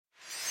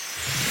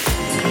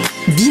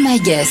My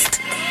Guest.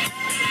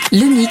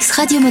 Le mix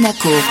Radio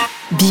Monaco.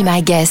 Be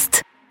My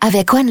Guest.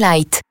 Avec One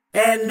Light.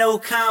 And no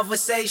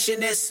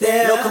conversation is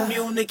there, no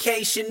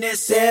communication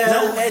is there,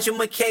 no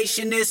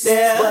education is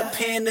there, but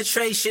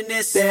penetration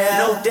is there,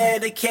 no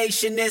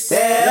dedication is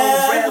there,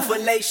 no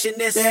revelation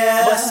is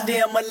there, but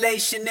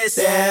stimulation is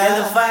there,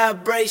 and the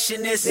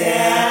vibration is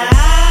there.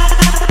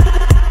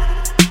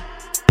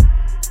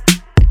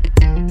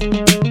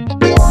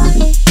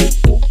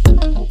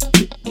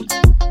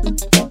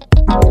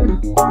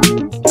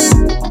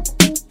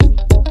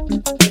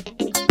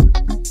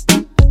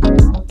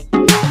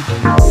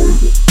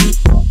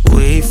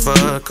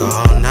 Fuck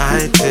all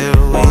night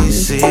till we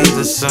see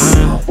the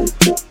sun.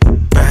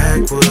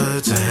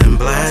 Backwoods and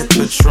black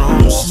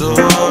Patron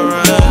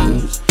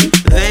stories.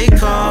 They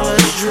call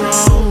us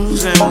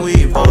drones and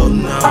we both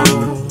know.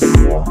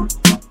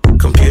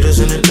 Computers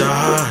in the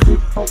dark,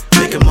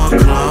 making more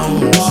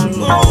clones.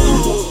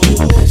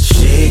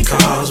 She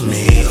calls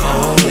me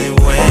only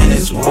when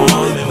it's warm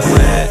and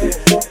wet.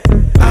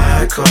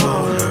 I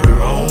call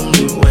her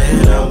only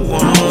when I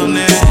want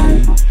it.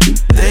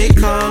 They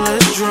call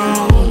us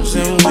drones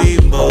and we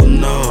both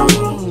know.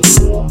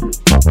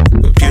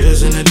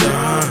 Computers in the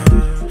dark,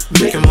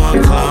 making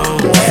more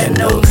clones. And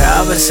no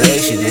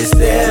conversation is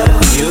there, no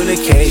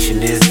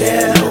communication is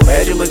there, no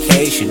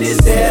education is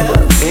there,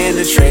 but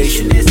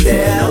penetration is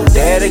there, no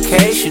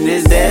dedication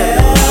is there,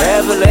 no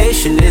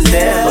revelation is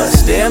there, but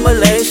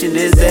stimulation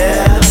is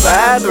there, the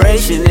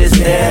vibration is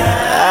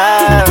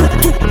there.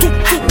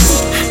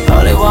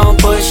 Only one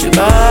push your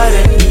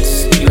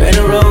buttons. You ain't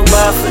a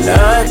robot for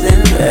nothing.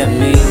 Let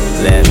me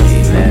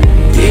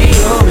be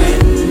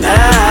humanize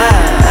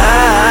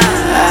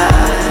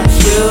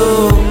you.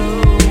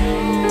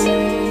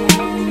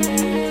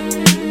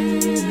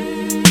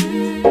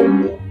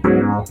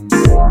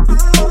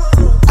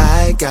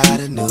 I got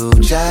a new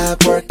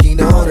job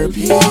working on her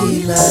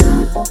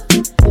P-line,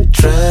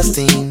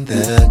 trusting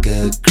the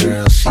good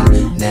girl she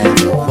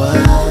never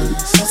was.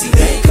 See,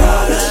 they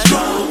call her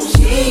strong.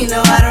 She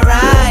know how to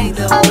ride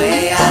the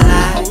way I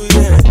like.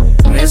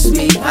 Press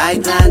me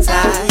python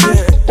tie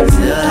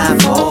till I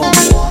fall.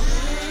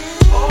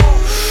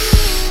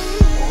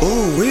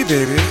 Ooh, wee,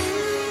 baby.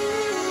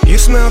 You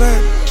smell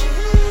that?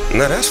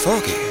 Now that's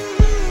funky.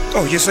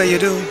 Oh, you say you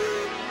do?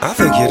 I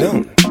think you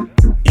don't.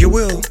 You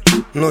will?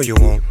 No, you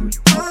won't.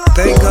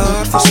 Thank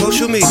God for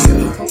social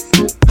media.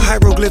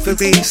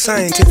 Hieroglyphically,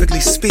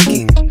 scientifically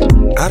speaking,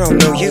 I don't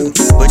know you,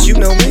 but you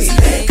know me.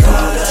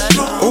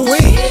 Oh,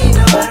 wait.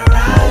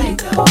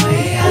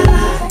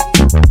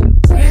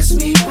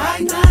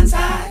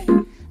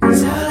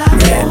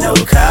 And no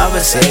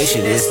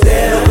conversation is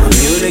there, no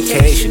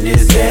communication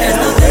is there,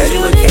 no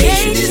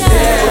education is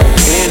there, no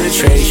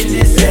penetration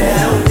is there,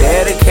 no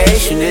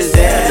dedication is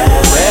there,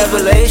 no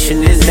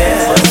revelation is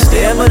there, but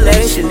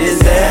stimulation is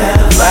there,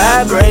 the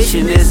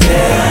vibration is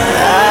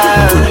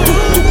there.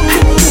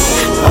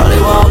 Only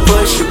one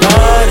push your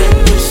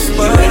buttons.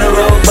 You ain't a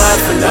robot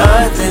for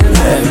nothing.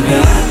 Let me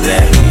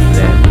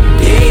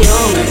be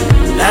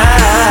humanize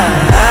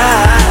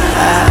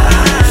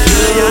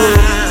you.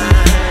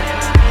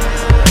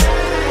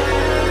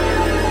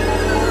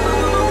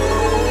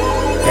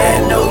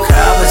 And no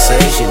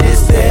conversation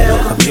is there, no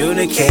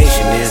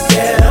communication is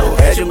there, no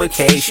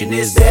education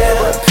is there,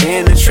 but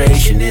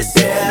penetration is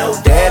there, no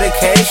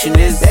dedication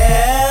is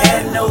there.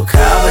 And no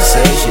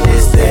conversation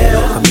is there,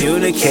 no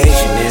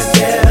communication is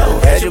there, no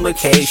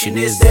education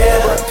is there,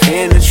 but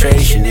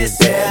penetration is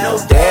there, no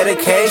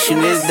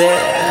dedication is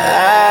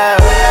there.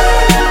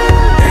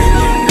 And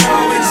you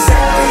know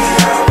exactly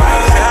how I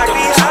like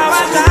it.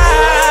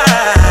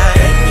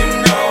 And you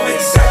know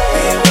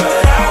exactly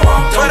what I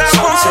want. Don't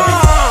talk to me.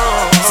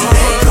 See,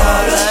 they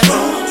call us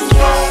drones.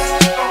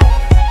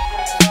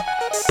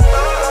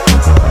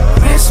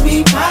 Press me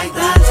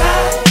python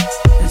tie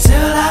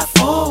until I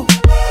fall.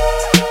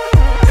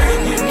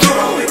 And you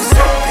know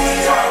exactly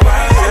how I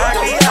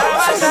like it.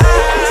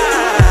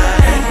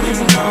 And you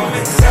know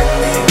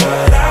exactly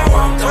what I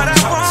want. Don't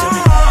talk to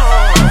me.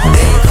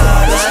 They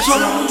call us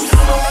drones.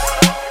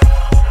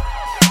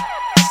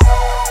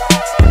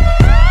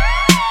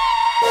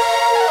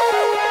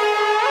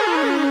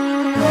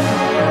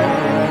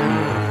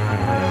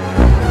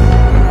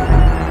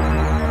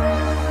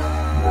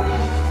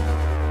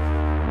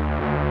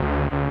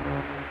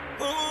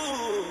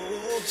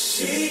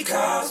 She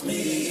calls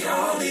me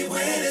only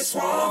when it's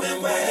warm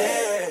and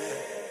wet.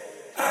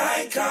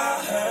 I call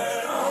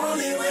her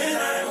only when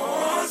I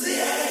want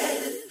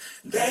it.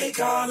 They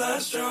call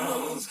us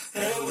drones,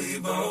 and we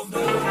both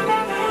know.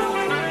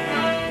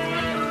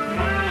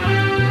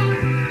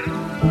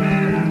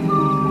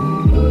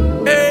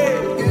 Hey,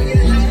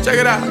 check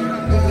it out.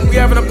 We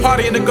having a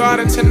party in the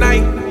garden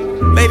tonight.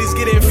 Ladies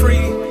get in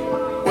free.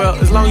 Well,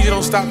 as long as you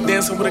don't stop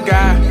dancing with a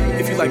guy.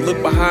 If you like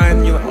look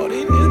behind, you're like, oh,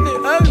 they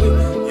ugly.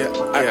 Yeah,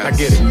 I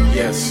get it.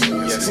 Yes, he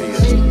is.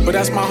 But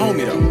that's my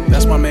homie though.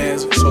 That's my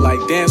man's. So like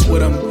dance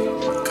with him,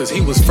 cause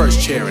he was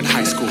first chair in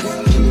high school.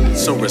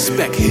 So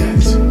respect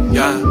his.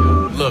 Yeah.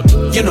 Look,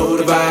 you know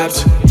the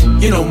vibes.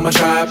 You know my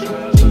tribe.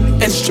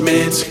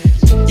 Instruments.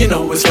 You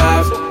know it's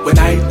live. When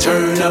I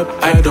turn up,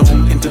 I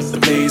don't enter the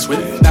place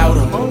without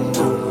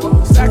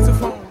them.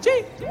 Saxophone.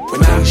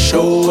 When I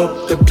show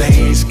up, the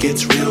place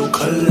gets real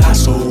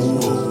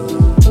colossal.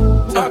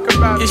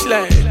 It's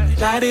like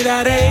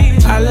la-di-da-day.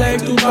 I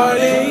like to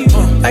party,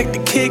 like to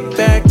kick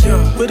back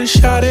with a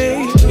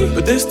shawty.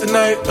 But this the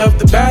night of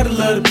the battle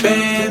of the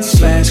bands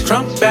 /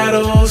 crump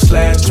battle /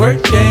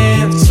 twerk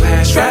dance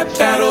 / rap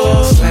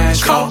battle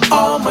 / call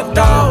all my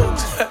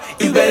dogs.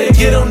 You better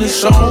get on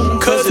this song,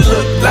 cause it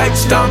look like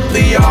Stomp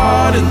the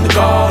Yard in the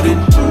garden.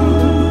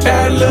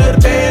 Battle of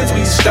the bands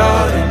we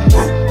started.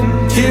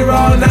 Here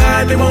all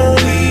night, they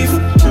won't leave.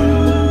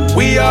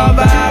 We all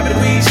vibe and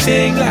we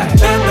sing like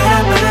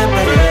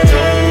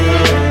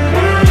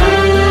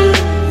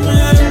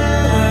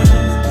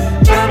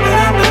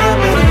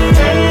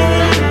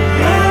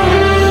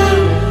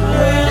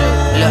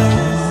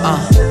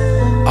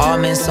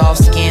Almond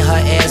soft skin, her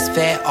ass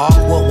fat,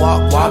 awkward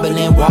walk,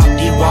 wobbling, walk,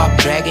 D-walk,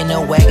 dragging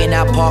a wagon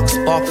out park,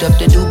 sparked up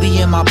the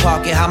doobie in my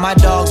pocket. How my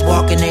dogs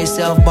walking, they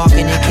self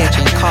barking and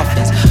catching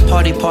coffins.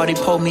 Party,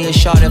 pour me a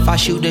shot. If I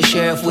shoot the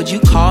sheriff, would you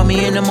call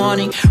me in the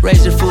morning?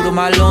 Raise the fruit of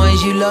my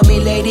loins, you love me,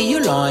 lady,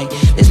 you lying.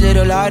 This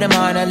little light of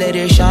mine, I let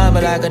it shine,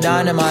 but like a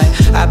dynamite.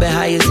 I've been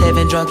high as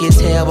heaven, drunk as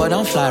hell, but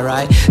don't fly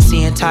right.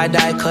 Seeing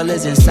tie-dye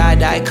colors and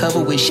side-dye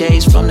covered with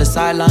shades from the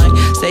sideline.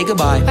 Say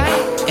goodbye.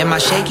 In my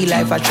shaky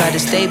life, I try to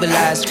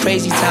stabilize.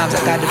 Crazy times,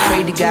 I got to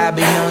pray to God,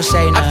 but he don't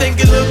say nothing. I think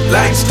it look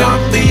like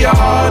Stomp the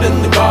Yard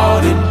in the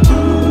garden.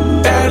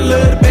 Battle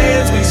of the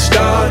bands we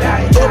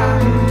started.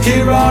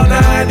 Here all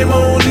night, they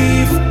won't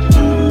leave.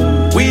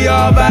 We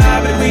all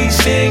vibe and we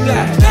sing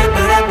like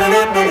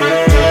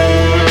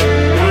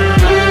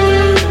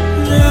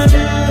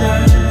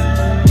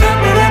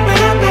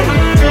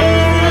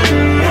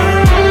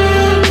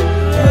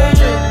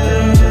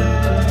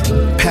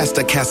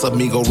Pastor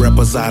Casamigo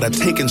reposada,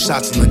 taking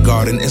shots in the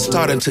garden and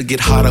starting to get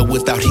hotter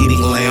without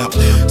heating lamp.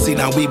 See,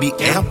 now we be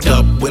amped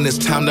up when it's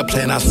time to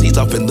plant our seeds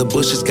off in the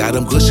bushes. Got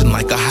them gushing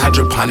like a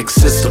hydroponic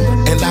system.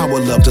 And I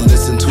would love to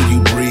listen to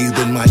you breathe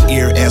in my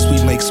ear as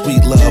we make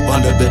sweet love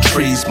under the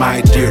trees,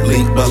 my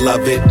dearly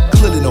beloved.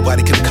 Clearly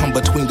nobody can come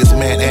between this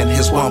man and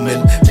his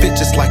woman. Fit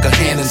just like a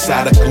hand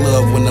inside a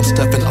glove when I'm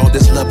stuffing all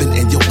this loving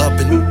in your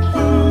oven.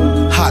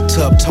 Hot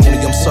tub Tony,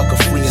 I'm sucker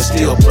free and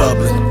still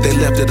bubbling. They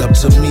left it up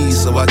to me,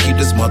 so I keep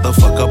this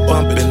motherfucker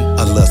bumping.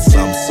 A little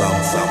some.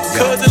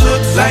 Cause it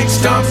looks like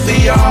Stomp the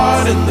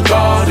Yard in the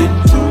garden.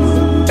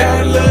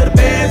 Battle of the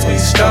bands we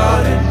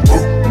started.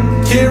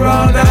 Here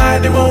all night,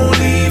 they won't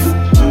leave.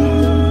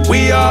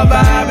 We all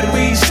vibe and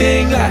we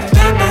sing like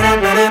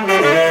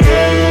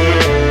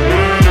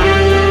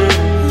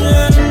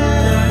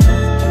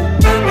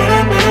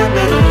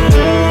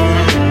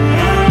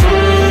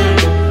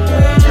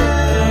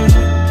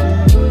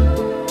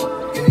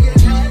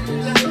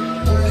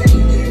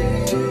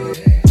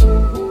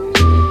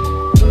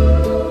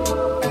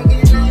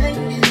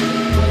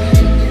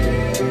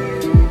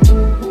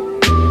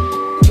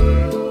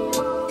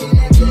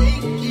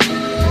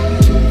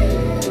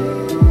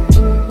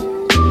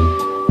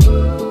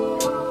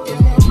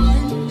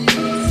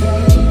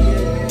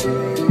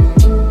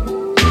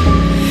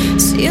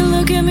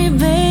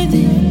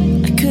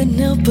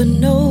but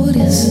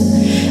notice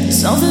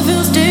something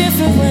feels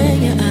different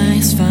when your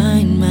eyes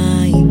find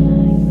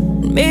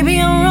mine. Maybe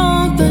I'm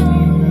wrong,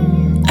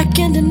 but I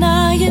can't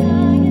deny it.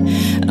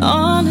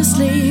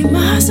 Honestly, my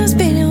heart starts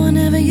beating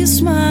whenever you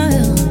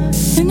smile.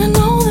 And I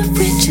know that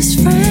we're just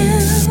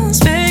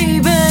friends,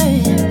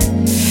 baby.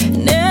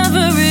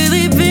 Never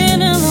really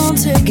been alone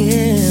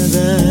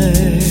together.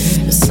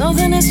 But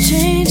something is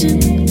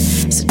changing,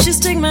 so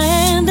just take my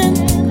hand and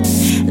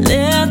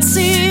let's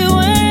see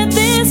where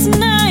this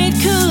night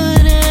could.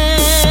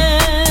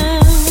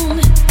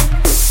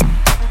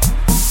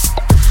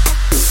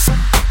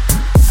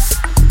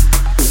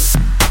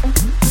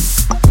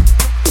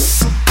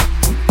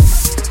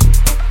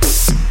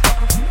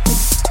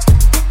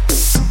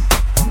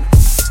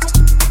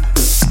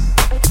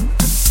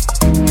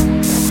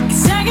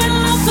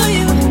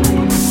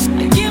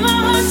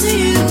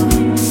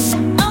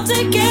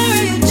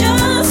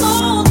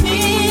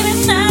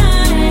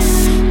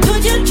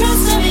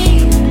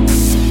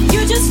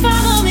 You just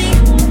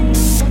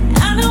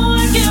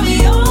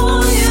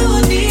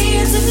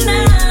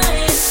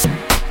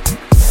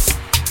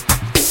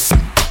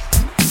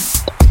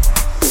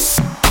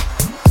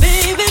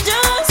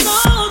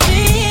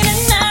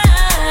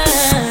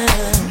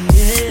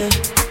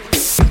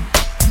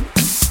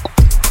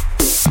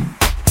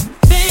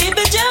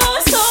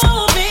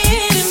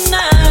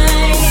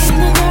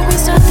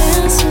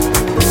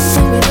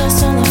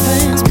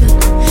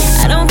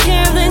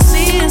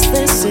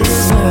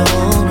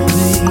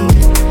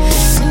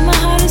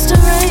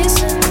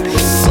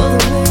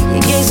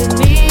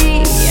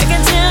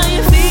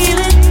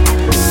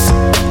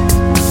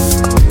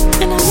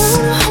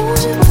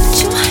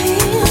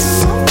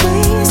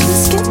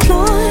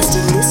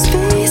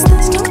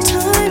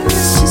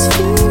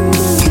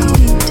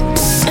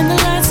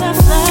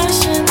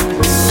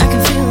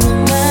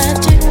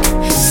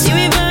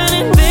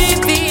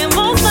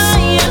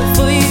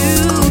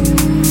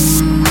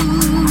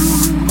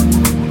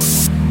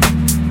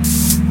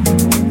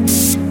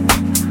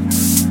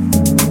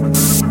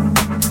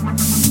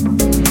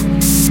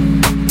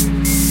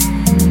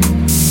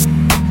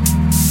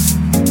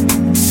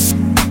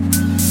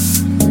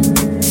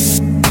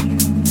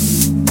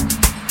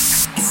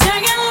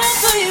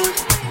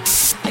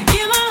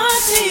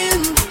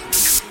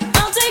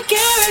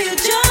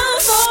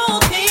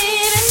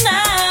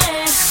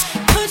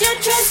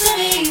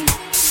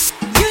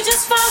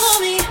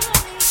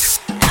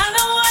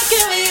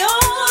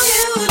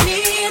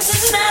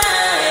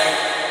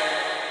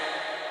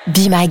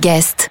Be My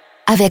Guest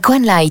avec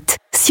One Light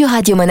sur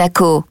Radio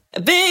Monaco.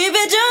 Baby,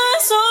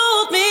 just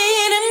hold me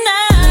tonight.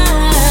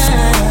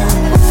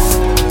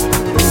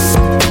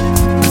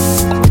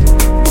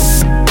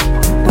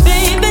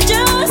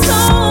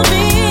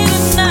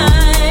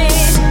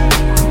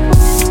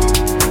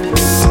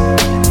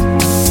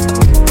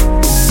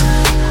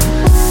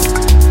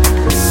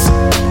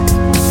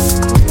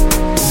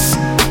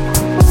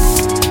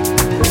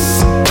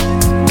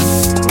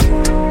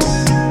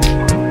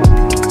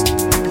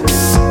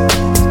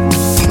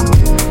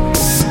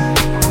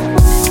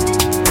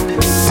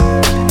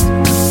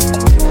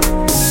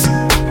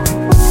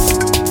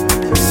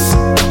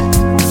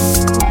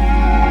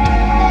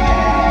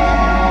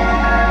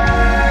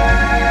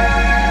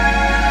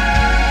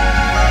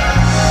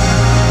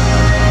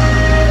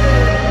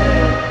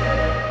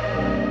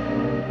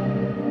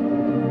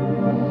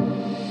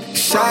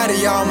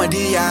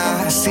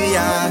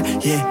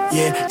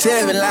 Yeah,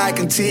 tell me like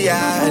I'm T.I.,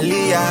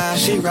 Aaliyah,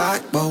 she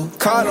rock boat.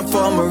 Calling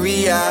for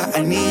Maria,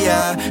 I need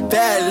ya.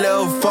 Bad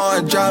little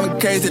phone, drive me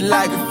crazy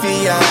like a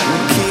Fiat,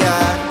 Nokia.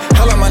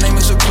 Hello, my name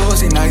is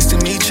Jacuzzi, nice to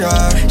meet ya.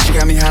 She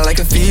got me high like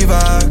a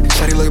fever.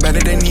 Shawty look better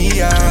than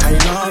Nia. How you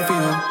know I'm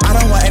feeling? I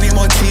don't want any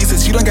more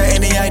teasers, you don't got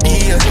any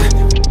ideas.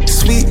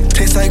 Sweet,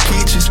 tastes like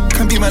peaches,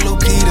 come be my little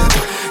Peter.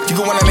 You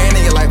gon' want a man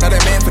in your life, not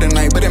a man for the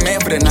night, but a man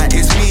for the night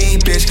is me,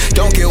 bitch.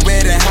 Don't get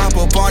wet and hop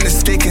up on the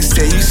stick and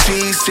say you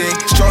seasick.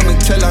 Stroll me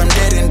till I'm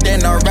dead and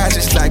then I'll rise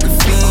just like a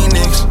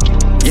phoenix.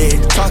 Yeah,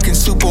 talking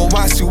super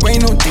wise, you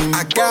ain't no demon.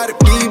 I got a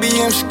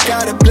BBM, she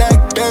got a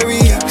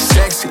Blackberry.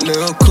 Sexy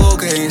little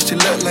cougar and she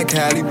look like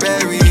Halle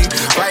Berry.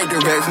 Right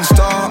direction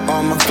star,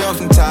 all my films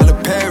from Tyler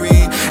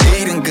Perry.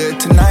 Eating good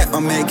tonight,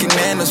 I'm making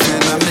nanos when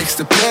I mix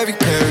the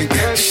peri-peri.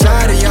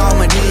 Shawty on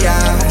my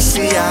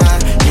D.I.C.I.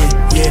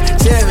 Yeah,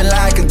 tell me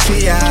like I'm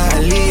T.I.,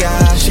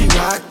 Aaliyah, she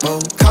rock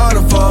boat.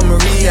 Calling for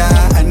Maria,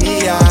 I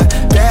need ya.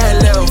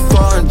 Bad little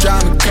phone,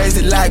 drive me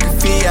crazy like a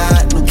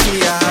Fiat,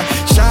 Nokia.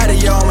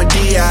 Shawty on my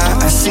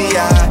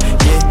D.I.C.I.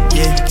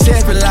 Yeah,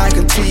 tell me like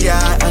I'm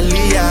T.I.,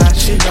 Aaliyah,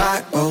 she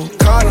rock boat.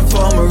 Calling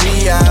for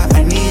Maria,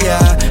 I need ya.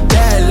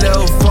 Bad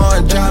little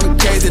phone, drive me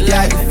crazy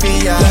like a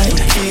Fiat,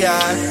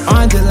 Nokia.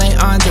 On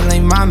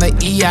mama,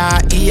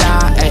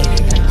 E-I-E-I-A.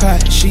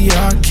 She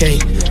okay.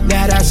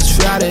 That ass is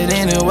fatter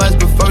than it was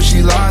before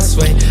she lost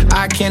weight.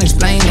 I can't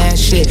explain that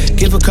shit.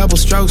 Give a couple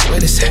strokes,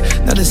 wait a sec.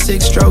 Another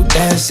 6-stroke,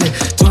 that's it.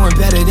 Doing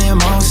better than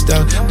most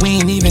though.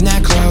 We ain't even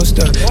that close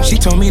though. She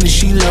told me that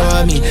she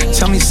love me.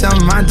 Tell me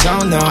something I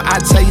don't know. I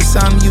tell you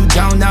something you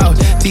don't know.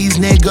 These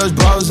niggas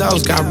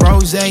brozos got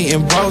rose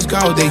and bros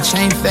gold. They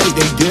chain fake,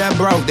 they do that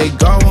broke. They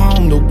go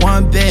home to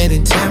one bed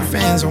and 10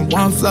 friends on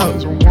one floor.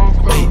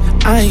 Wait,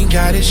 I ain't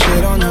got this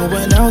shit on no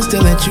one else to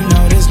let you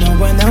know there's no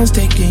one else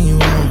taking you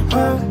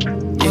home.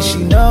 Yeah,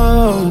 she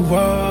know,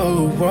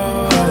 whoa.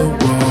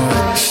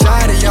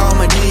 Shawty on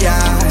my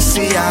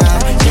D.I.C.I.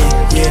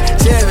 Yeah,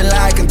 tell me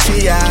like I'm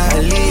T.I.,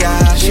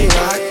 Aaliyah, she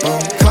rock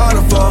boat.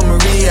 Calling for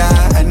Maria,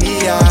 I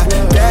need ya.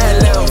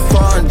 Bad little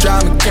phone,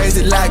 drive me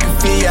crazy like a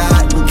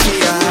Fiat,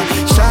 Nokia.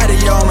 Shawty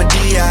on my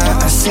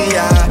D.I.C.I.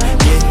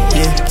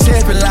 Yeah,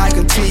 tell me like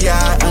I'm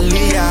T.I.,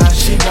 Aaliyah,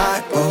 she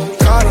rock boat.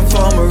 Calling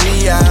for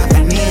Maria,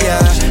 I need ya.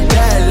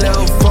 Bad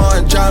little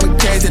phone, drive me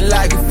crazy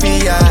like a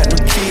Fiat,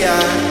 Nokia.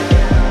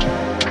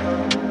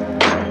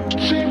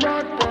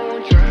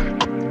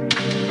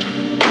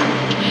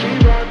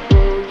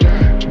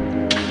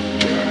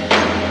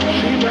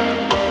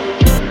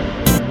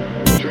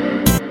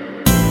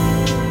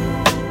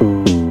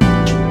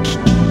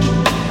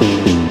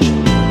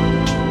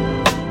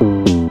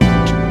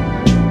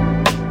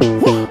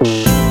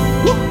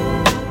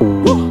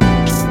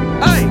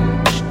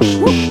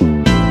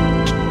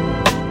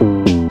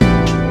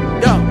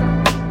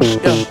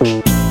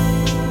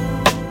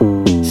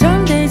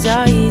 Some days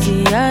are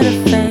easier to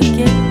fake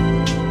it.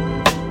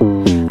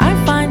 I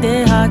find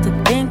it hard to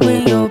think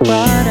when you're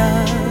brought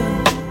up.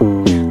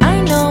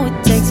 I know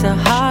it takes a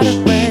heart to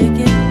break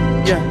it.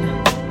 Yeah.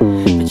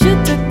 But you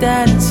took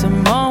that and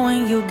some more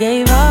when you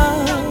gave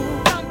up.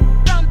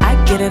 I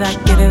get it.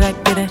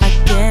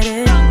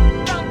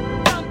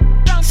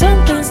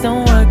 Some things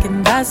don't work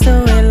and that's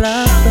the way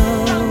love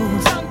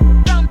goes.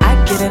 I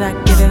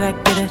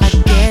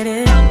get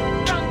it.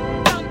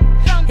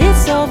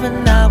 It's over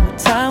now, but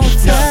time will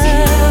tell.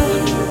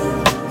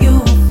 You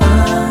will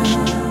find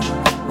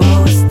what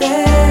was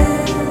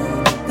there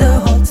the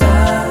whole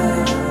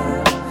time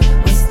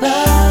was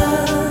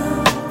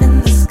love in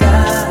the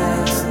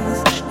skies,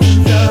 in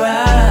your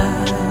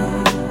eyes.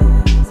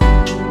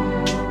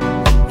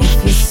 If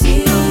you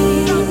see,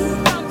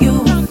 you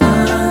will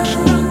find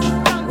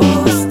what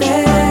was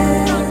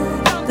there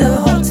the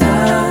whole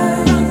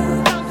time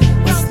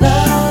was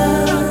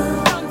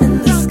love in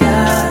the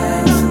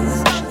skies,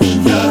 in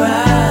your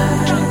eyes.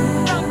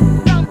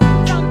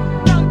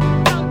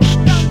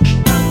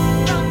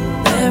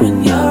 There in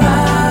your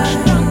eyes.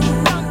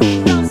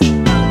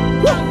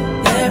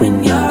 There in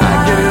your eyes.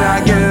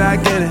 I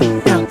get it.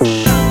 Yeah.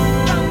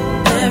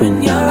 There in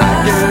your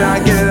eyes.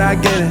 I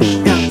get it.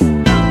 Yeah.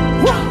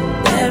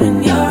 There in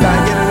your eyes.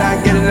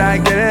 I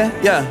get it.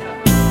 Yeah.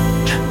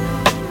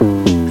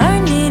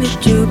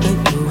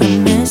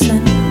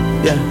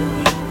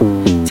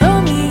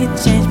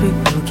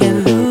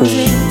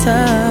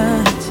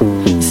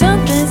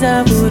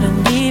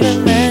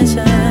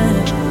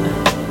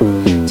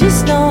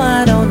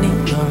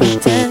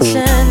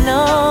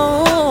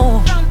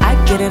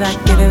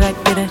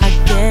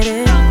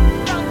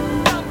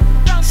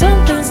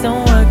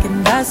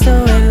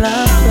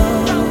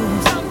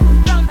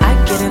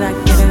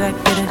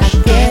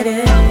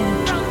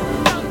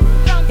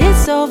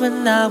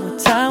 and now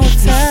with time will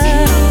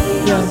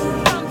tell.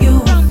 You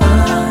will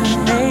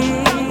find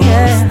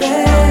yeah.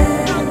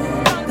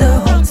 The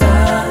whole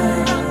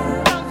time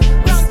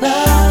was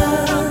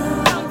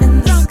love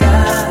in the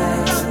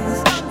skies,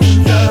 in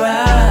your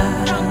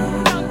eyes.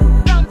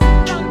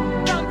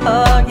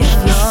 Oh yeah.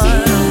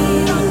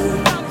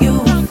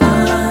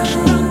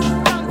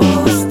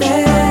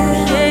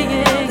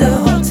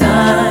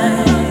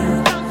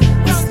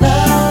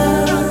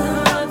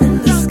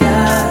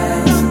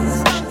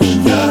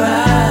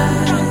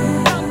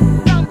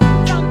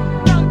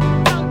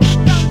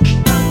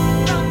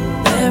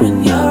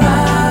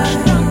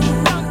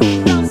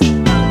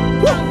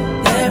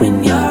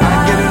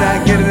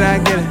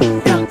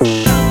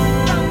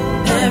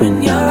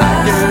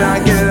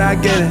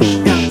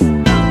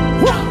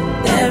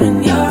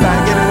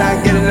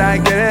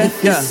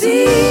 If you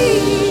see,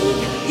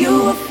 you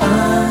will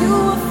find,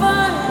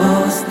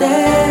 what was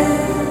there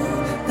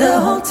the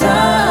whole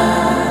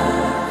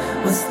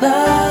time was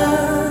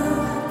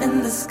love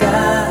in the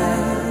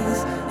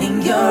skies,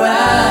 in your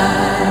eyes.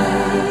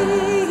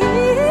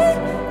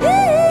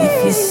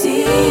 If you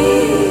see,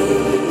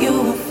 you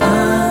will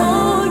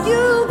find,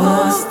 what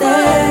was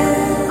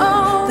there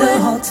the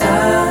whole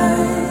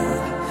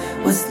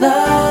time was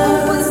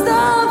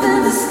love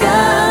in the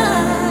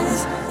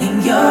skies,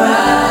 in your eyes.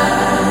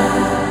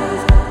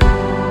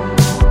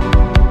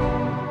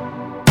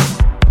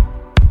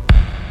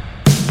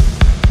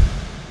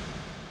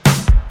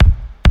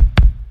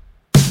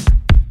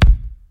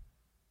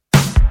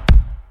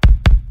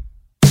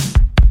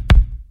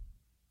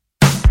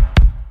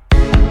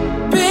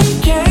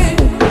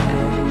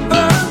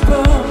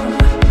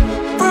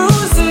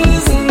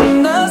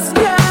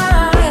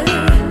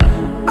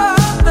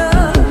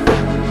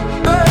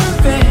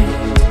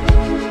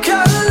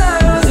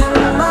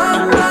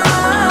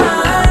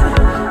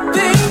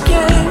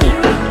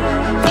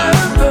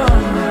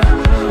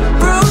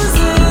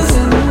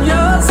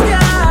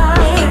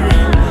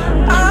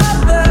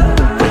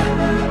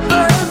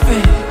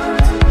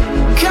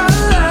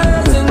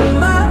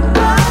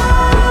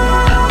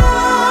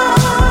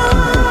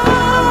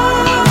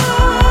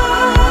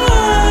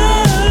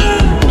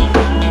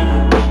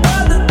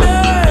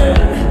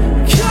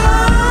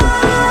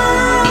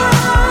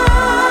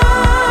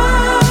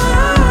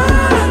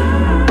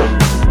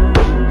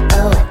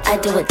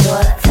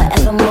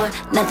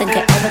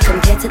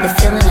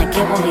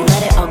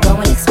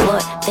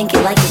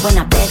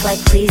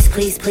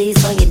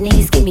 Please, on your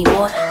knees, give me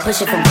more.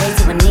 Push it from gray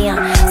to a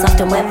neon. Soft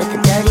and wet, but the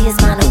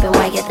dirtiest mind open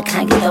wide. Get the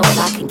kind you throw a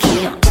lock and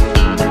key on.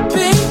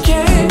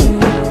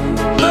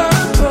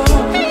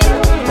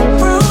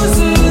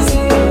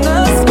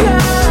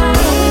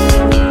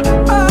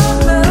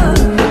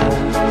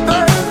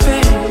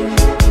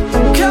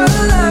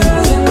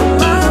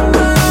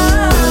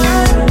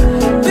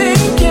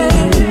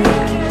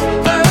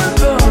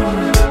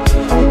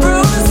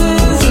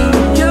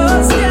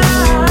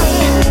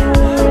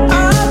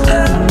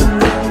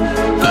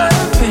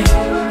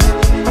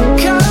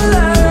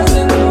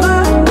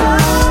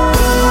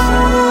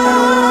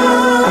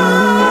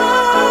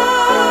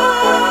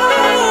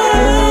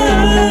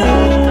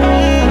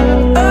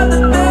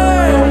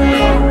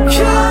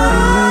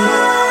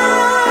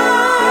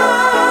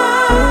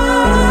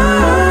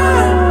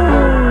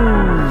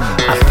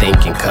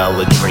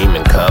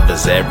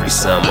 Every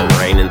summer,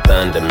 rain and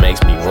thunder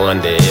makes me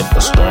wonder if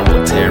a storm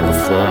will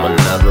terraform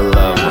another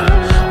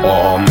lover.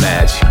 All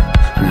magic,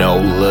 no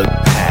look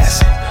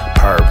past it.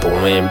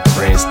 Purple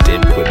imprints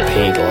dipped with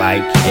pink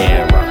like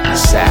camera.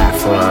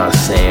 Saffron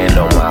sand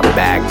on my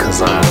back,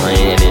 cause I'm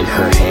laying in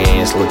her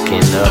hands,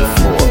 looking up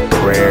for a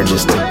prayer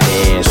just to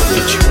dance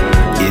with you.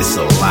 It's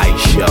a light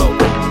show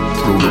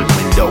through the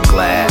window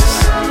glass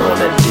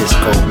on a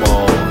disco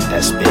ball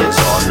that spins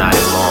all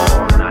night long.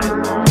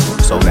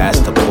 So that's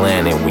the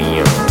planet we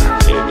on.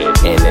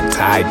 And the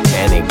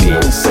Titanic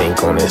didn't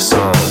sink on its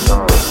own.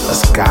 A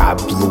sky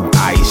blue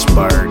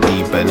iceberg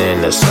deeper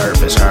than the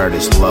surface. Heard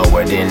it's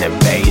lower than the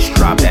bass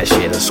drop. That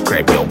shit'll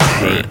scrape your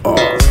paint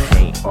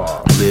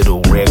off.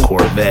 Little red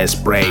Corvette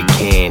spray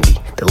candy.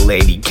 The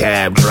lady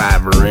cab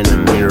driver in the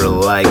mirror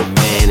like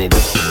vanity.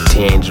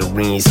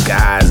 Tangerine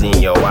skies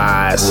in your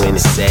eyes. When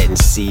it's setting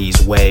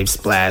seas, waves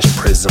splash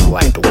prism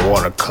like the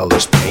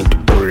watercolors paint the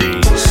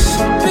breeze.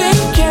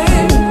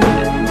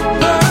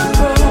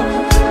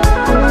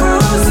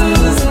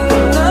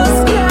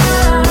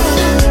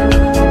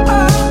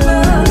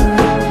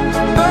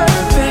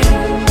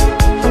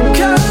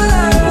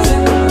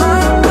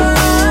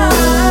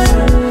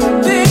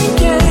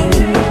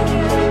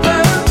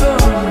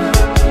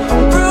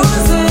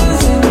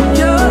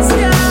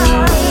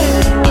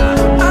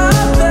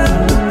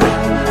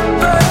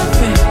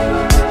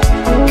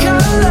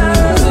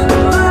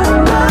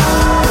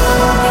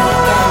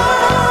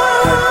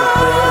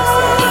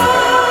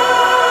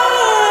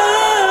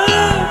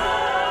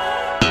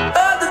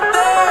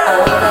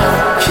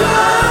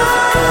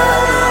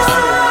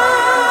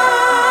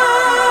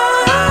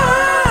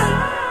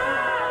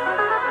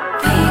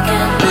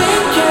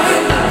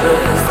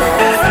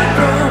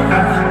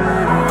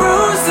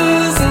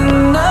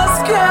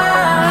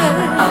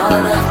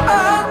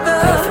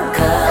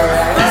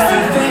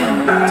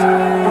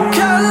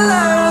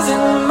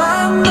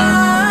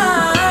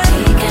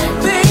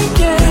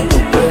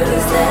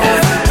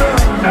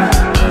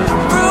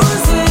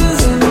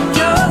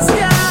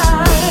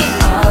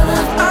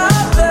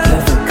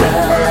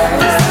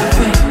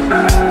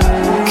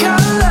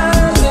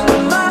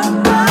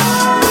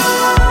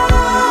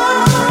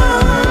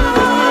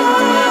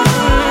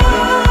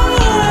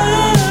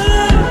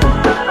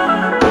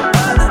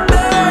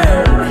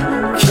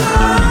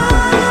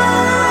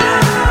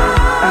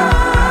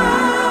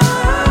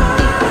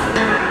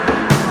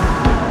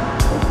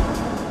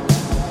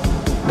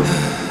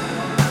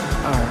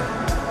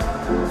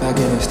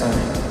 this thing.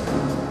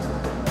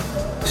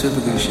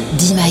 Super good shit.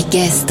 Be My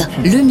Guest,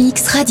 le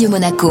mix Radio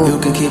Monaco. You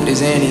can keep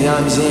this Annie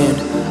on his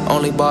end.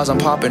 Only bars I'm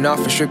popping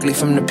off are strictly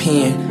from the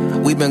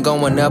pen. We been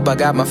going up, I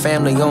got my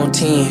family on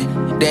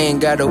 10. They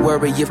ain't gotta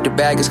worry if the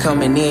bag is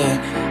coming in.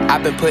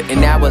 I've been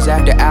putting hours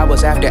after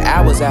hours after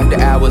hours after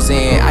hours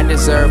in. I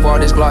deserve all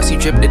this glossy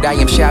drip that I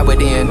am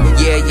showered in.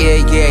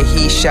 Yeah,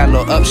 he's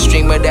shallow.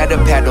 Upstream without a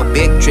paddle.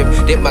 Big drip,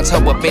 dip my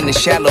toe up in the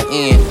shallow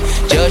end.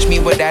 Judge me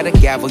without a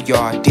gavel,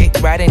 y'all. Dick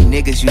riding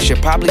niggas, you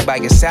should probably buy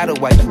your saddle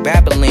while you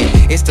babbling.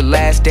 It's the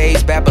last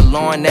days,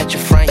 Babylon at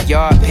your front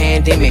yard.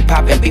 Pandemic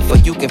popping before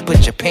you can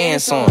put your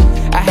pants on.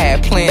 I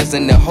had plans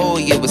and the whole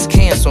year was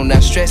canceled.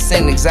 Now stress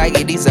and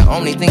anxiety's the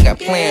only thing I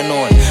plan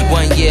on.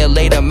 1 year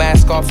later,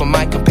 mask off for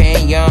my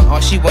companion. All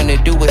she wanna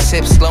do is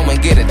sip slow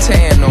and get a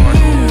tan on.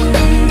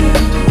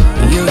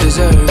 You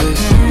deserve it.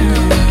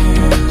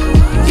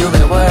 You've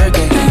been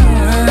working.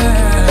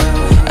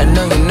 I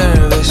know you're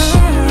nervous.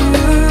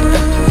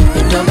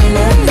 But don't be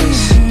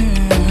nervous.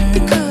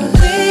 Because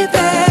we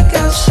back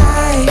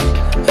outside.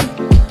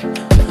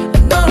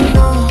 No.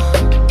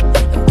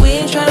 We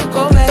ain't tryna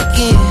go back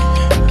in.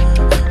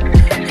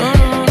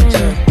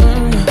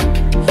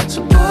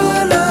 So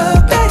pull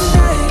up at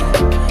night.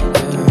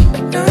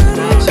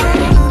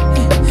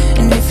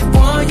 And if you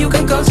want, you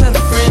can go tell a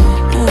friend.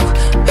 Ooh,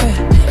 hey,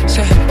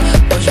 say,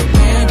 what's your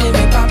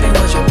pandemic poppin'?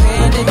 What's your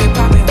pandemic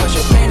poppin'? What's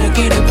your plan to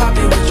get it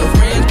poppin'? With your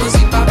friends,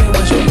 pussy poppin'?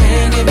 What's your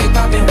pandemic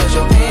poppin'? What's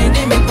your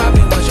pandemic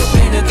poppin'? What's your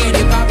plan to get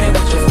it poppin'?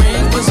 With your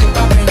friends, pussy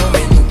poppin'?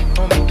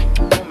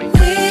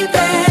 We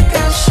back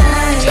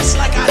outside. Just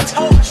like I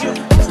told you.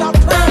 Stop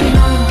playing.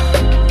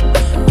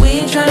 We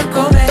ain't tryna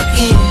go back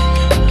in.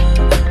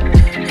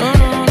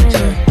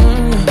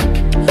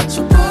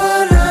 So pull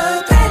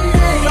up at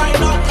night. You ain't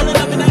not pulling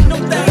up in that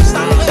new thing.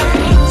 Stop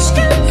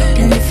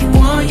playing. And if you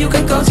want, you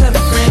can go tell a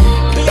friend.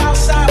 Be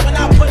outside when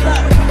I pull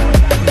up.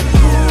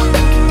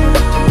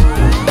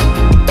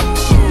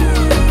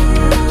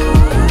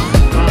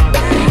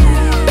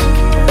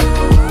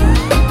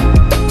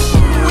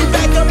 We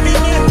back up in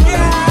here,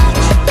 yeah.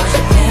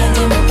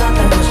 Pandemic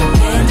poppin', what's your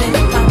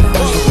pandemic poppin'?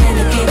 What's your plan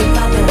to get it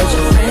poppin'? What's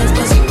your friends,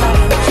 pussy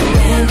poppin'? What's your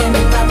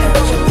pandemic poppin'?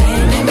 What's your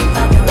pandemic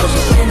poppin'? What's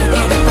your plan to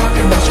get it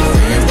poppin'? What's your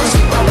friends,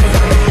 pussy poppin'?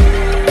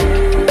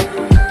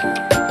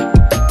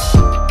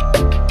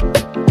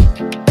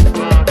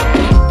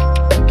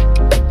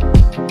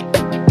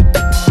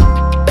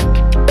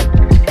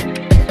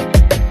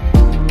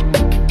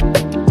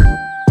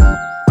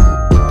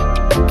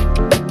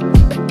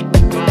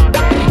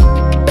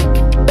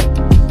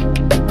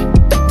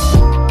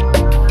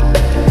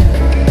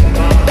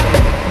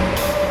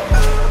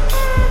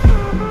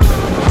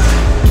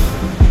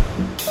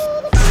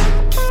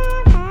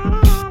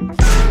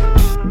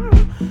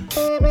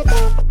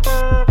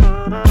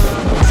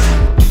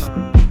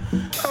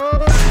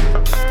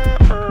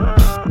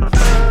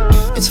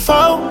 It's a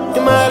foe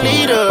in my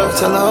leader.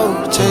 Tell her,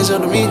 oh, change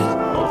up the meter.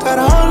 Got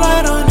a whole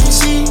light on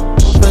DC.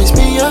 Makes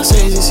me your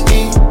says it's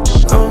E.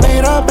 I'm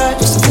made all back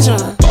just to vision.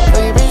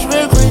 Play your bitch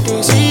real quick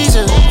this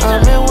season. I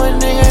met one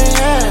nigga ain't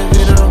had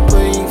it. I'm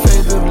putting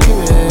faith to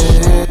believe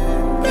it.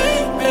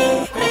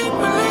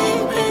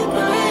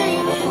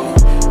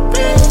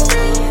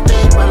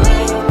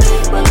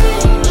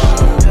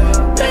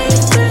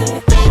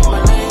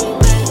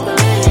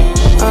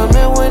 I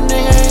met one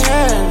nigga ain't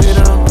had it.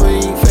 I'm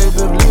putting faith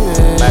to believe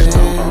it.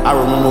 I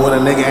remember when a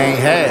nigga ain't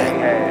had.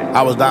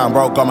 I was down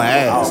broke on my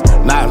ass.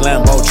 Not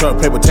Lambo truck,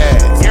 paper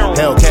tags.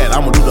 Hellcat,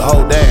 I'ma do the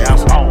whole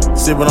dance.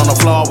 Sipping on the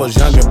floor, I was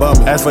young and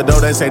bummy. As for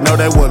dough, they say no,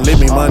 they wouldn't leave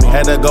me money.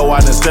 Had to go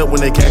out and step when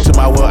they came to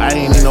my will. I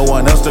ain't need no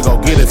one else to go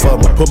get it for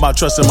me. Put my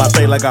trust in my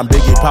faith like I'm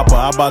Biggie Papa.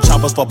 I bought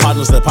choppers for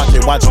partners that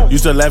pocket watching.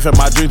 Used to laugh at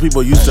my dreams,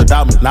 people used to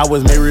doubt me. Now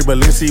it's Mary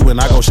Balenci when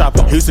I go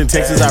shopping. Houston,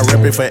 Texas, I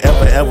rep it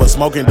forever, ever.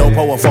 Smoking dope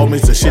over 4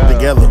 mix the shit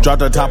together. Dropped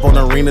the top on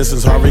the arena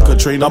since Harvey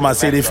Katrina. My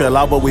city fell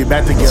out, but we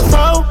back together.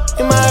 Foe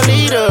in my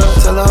leader.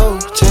 Tell her, oh,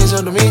 change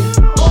up the meter.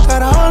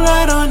 Got a whole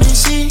light on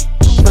DC.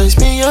 Makes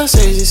me your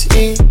says it's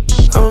E.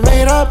 I'm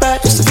made all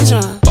back just to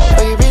vision.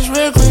 Play your bitch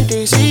real quick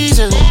this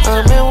season.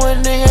 I met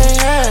one nigga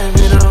ain't had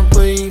it. I'm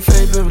putting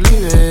faith to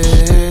believe it.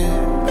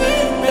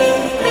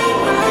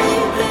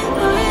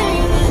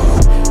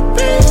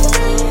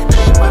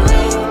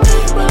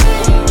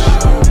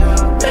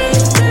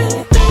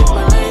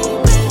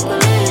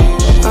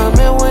 I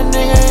met one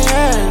nigga ain't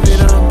had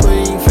it. I'm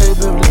putting faith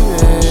to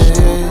believe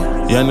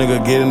it. Young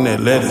nigga getting that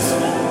lettuce.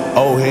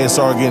 Old heads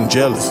start getting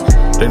jealous.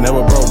 They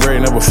never broke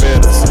bread, never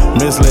fed us.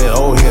 Misled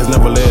old heads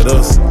never led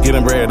us.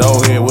 Getting bread,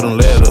 old head wouldn't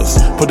let us.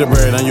 Put the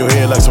bread on your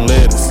head like some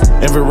lettuce.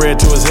 Every red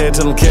to his head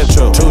till them catch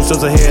up. 2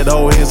 steps ahead, the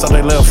old heads thought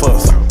they left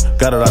us.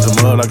 Got it out the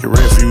mud like a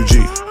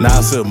refugee. Now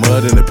I sip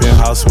mud in the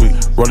penthouse suite.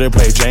 Roll that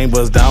play, Jane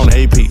buzz down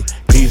AP.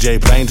 PJ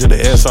plane to the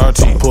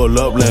SRT. Pull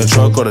up, land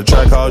truck or the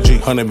track all G.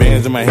 100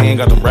 bands in my hand,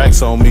 got them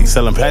racks on me.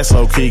 Selling packs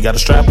low key, got a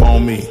strap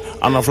on me.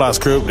 I'm the fly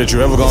script that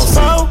you ever gon' see.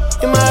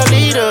 In my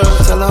leader,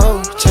 tell her,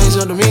 oh, change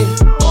up the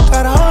meter.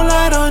 Got a whole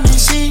light on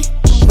DC.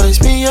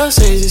 Makes me your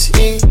says it's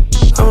E.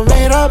 I'm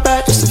made all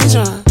back just to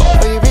vision.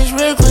 Play your bitch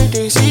real quick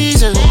this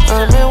season.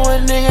 I met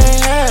one nigga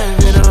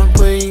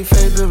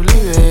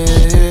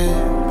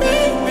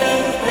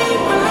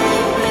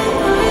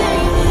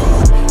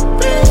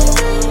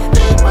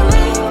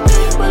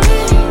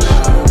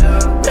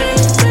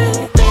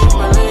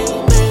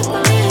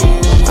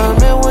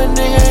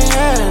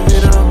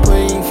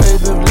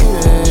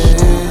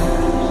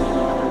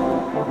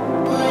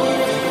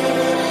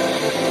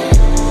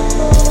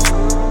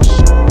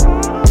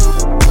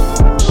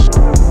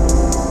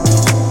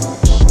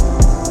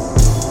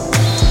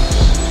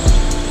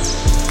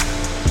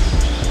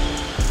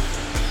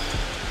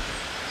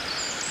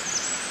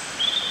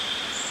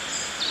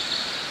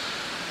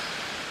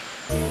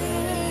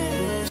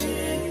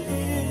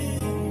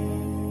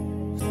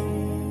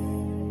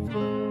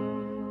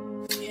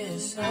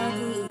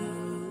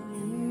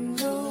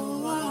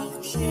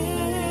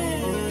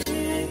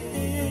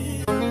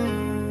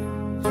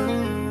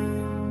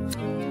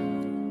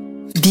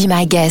Be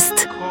My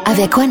Guest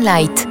avec One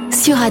Light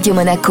sur Radio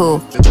Monaco.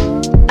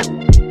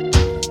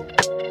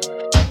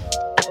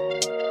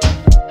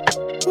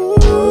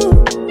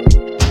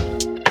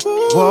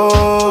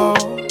 Whoa,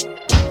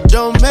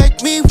 don't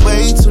make me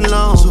wait too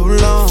long.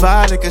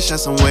 Fire like a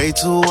shot, I'm way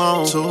too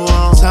on.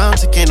 Time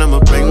ticking, I'ma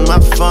bring my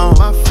phone.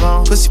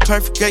 Pussy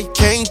perfect, girl, you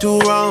can't do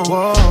wrong.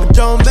 But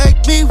don't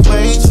make me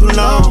wait too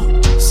long.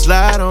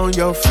 Slide on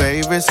your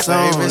favorite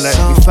song. Let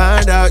me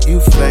find out you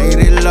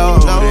faded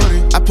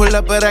loaded. I pull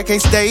up, but I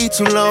can't stay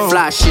too long.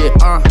 Fly shit,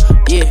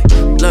 yeah.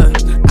 Look,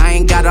 I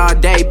ain't got all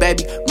day,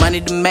 baby.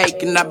 Money to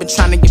make, and I've been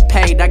trying to get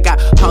paid. I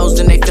got hoes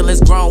and they feelings,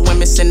 grown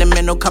women,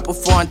 sentimental, couple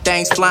foreign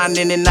things, flying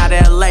in and out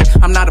of LA.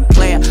 I'm not a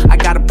player, I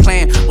got a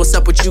plan. What's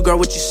up with you, girl?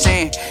 What you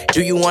saying?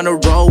 Do you wanna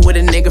roll with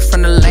a nigga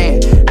from the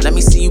land? Let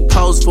me see you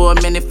pose for a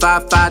minute.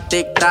 5'5",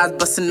 thick thighs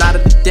busting out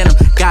of the denim.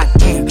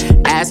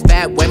 Goddamn, ass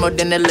fat, way more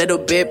than a little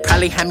bit.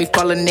 Probably had me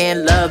falling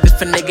in love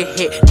if a nigga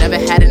hit. Never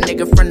had a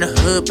nigga from the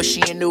hood, but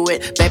she into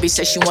it. Baby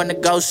said she wanna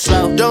go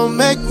slow. Don't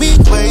make me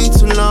wait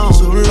too long.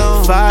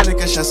 Fire like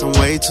a shot, I'm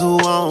way too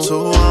on.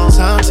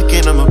 Time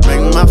ticking, I'ma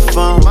bring my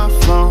phone.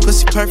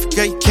 Pussy perfect,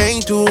 girl, you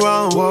can't do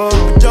wrong.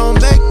 But don't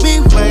make me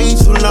wait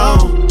too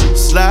long.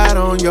 Slide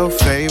on your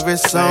favorite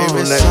song.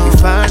 Let me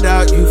find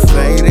out you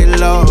faded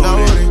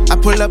loaded. I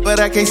pull up, but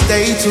I can't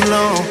stay too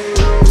long.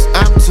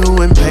 I'm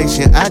too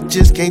impatient, I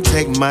just can't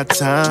take my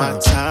time.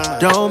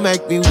 Don't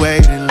make me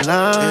wait in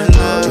line.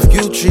 If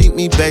you treat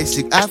me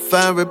basic, I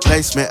find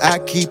replacement. I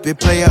keep it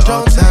player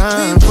all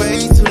time. Don't make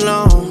me wait too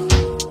long.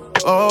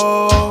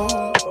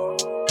 Oh,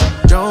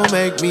 don't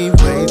make me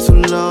wait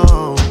too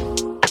long.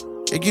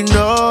 Yeah, you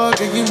know,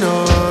 girl, you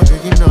know, girl,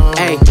 you know.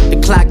 Hey,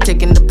 the clock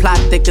ticking, the plot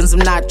thickens, I'm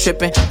not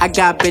tripping. I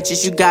got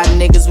bitches, you got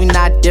niggas, we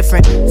not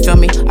different. Feel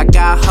me? I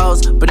got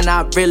hoes, but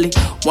not really.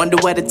 Wonder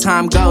where the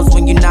time goes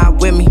when you're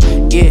not with me.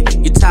 Yeah,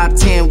 you top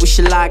 10, we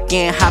should lock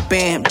in, hop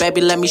in.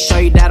 Baby, let me show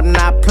you that I'm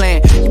not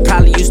playing. You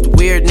probably used to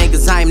weird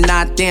niggas, I am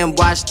not them.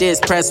 Watch this,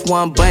 press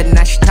one button,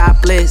 now she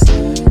topless.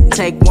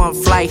 Take one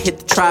flight, hit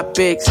the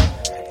tropics.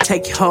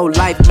 Take your whole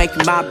life, make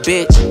you my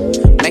bitch.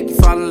 Make you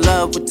fall in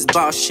love with this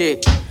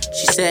bullshit.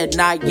 She said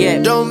not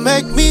yet. Don't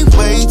make me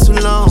wait too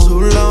long.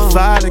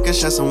 Fire like a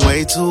shot, I'm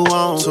way too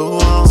on.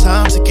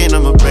 Time ticking,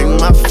 I'ma bring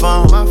my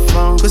phone.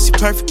 Pussy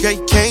perfect, girl,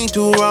 you can't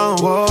do wrong.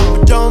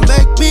 But don't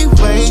make me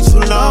wait too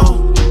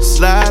long.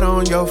 Slide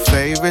on your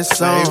favorite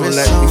song.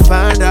 Let me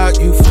find out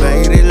you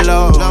faded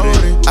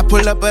loaded. I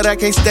pull up, but I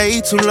can't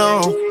stay too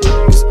long.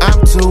 Cause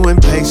I'm too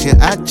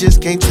impatient, I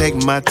just can't take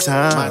my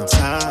time.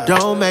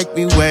 Don't make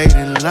me wait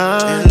in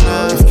line.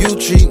 If you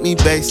treat me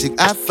basic,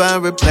 I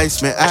find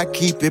replacement. I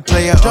keep it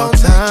player all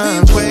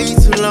time. Don't make me wait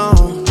too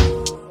long.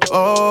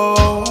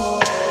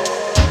 Oh,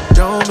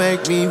 don't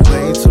make me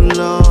wait too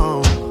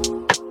long.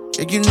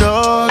 Yeah, you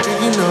know, girl,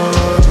 you know,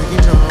 girl, you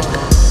know.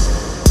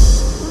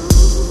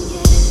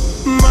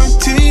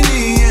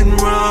 Martini and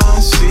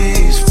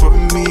Rossi's for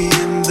me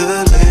and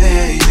the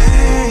lady.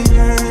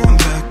 I'm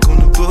back on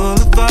the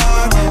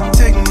boulevard.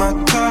 Take my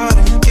card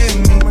and give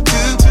me my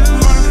two.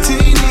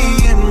 Martini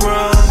and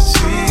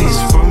Rossi's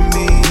for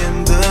me and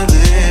the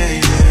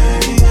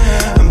lady.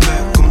 I'm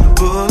back on the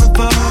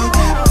boulevard.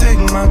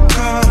 Take my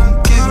card and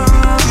give me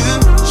my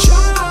two.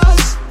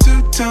 Shots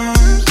 2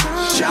 times.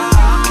 Shot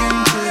can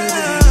put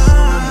it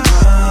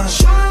on.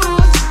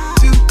 Shots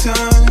 2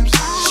 times.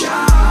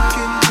 Shot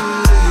can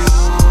put it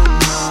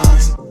on.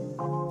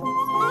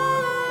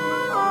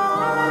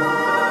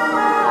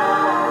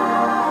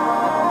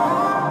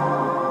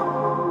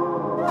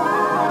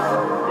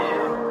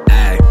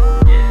 Ay,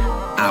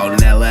 out in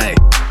LA,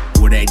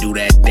 where they do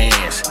that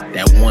dance,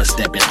 that one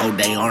step and hold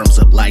their arms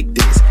up like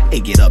this.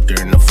 It get up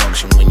during the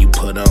function when you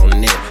put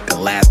on it. The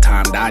last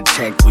time that I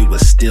checked, we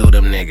was still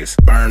them niggas.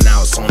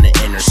 Burnouts on the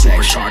intersection,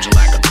 supercharging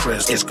like a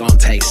crystal. It's gonna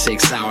take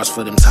 6 hours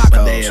for them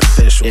tacos. They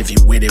official. If you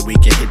with it, we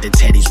can hit the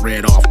Teddy's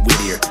red off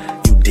Whittier.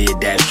 You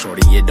did that,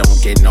 shorty, it don't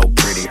get no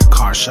prettier.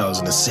 Car shows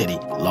in the city,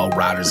 low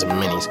riders and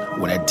minis.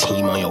 With that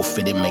team on your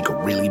fit, it make a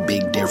really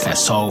big difference. That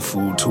soul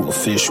food too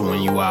official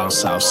when you out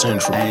South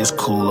Central. Hey, it's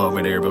cool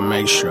over there, but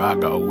make sure I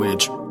go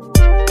with you.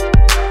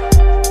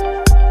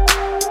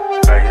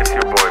 Hey, it's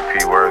your boy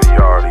P Worthy. You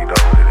already know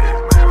what it is,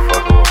 man.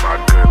 Fucking with my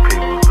good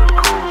people, the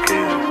cool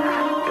kids.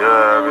 You know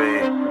what I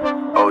mean?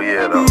 Oh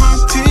yeah, though.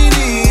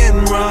 Martini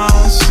and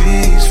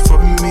Rossi's for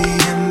me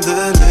and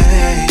the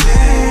lady.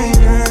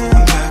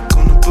 I'm back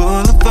on the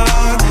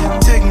boulevard.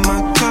 Take my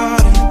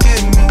card and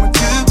give me my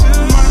two.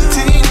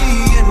 Martini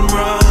and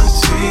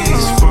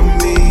Rossi's for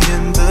me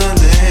and the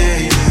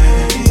lady.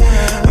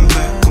 I'm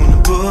back on the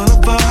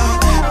boulevard.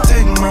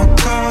 Take my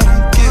card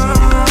and give me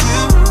my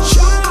two.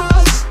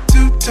 Shots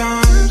 2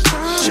 times.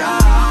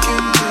 Shot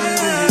can put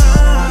it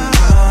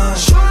on.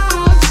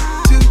 Shots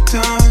 2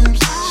 times.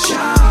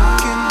 Shot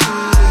can put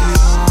it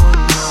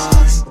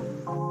on.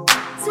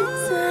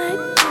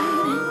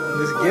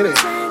 Let's get it.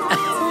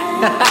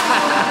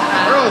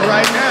 Earls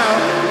right now.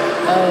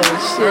 Oh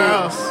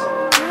shit.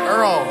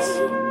 Earls.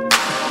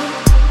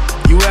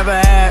 You ever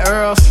had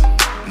Earls?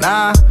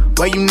 Nah,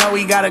 well you know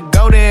we gotta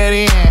go there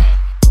then.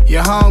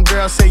 Your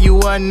homegirl said you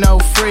wasn't no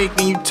freak,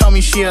 and you told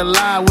me she a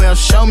lie. Well,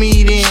 show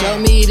me then. Show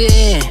me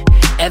then.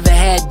 Ever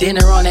had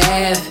dinner on the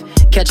Ave?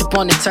 Catch up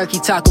on the turkey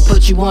taco,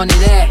 put you on to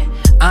that.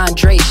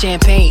 Andre,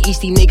 champagne,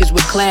 Eastie niggas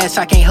with class.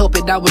 I can't help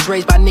it, I was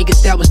raised by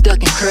niggas that was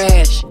ducking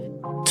crash.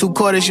 2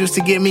 quarters used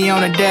to get me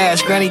on a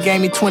dash. Granny gave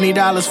me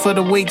 $20 for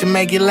the week to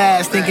make it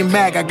last. Thinking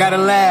back, I gotta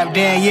laugh.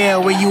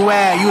 Danielle, where you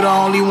at? You the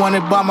only one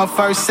that bought my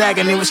first sack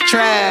and it was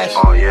trash.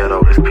 Oh yeah,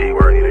 though, this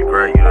P-Worthy the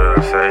great, you know what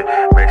I'm saying?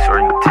 Make sure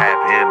you tap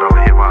in, don't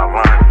hit my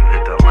line when you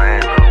hit the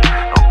land, though.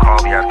 Don't call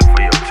me asking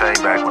for your chain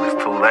back when it's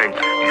too late.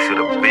 You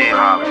should've been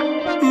hollering.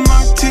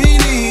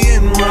 Martini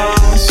and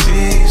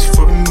Rossi's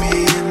for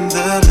me and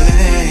the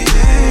lady.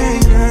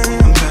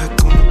 I'm back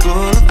on the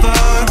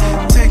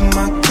boulevard. Take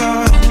my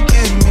car and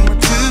get me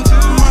to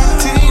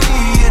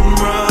Martini and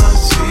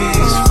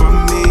Rossi's for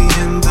me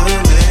and the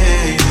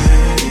lady.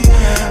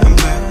 I'm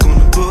back on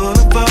the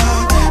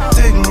boulevard.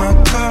 Take my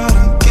car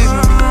and get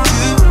me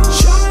to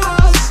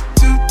shots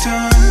 2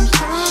 times.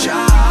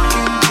 Shots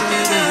can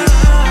get it.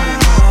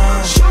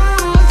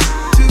 Shots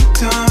 2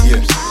 times.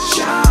 Yeah.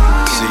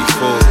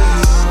 Seafood.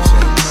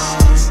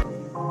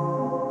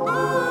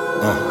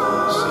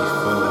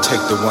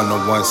 Take the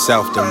 101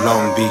 south to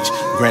Long Beach.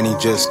 Granny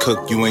just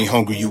cooked, you ain't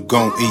hungry, you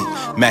gon' eat.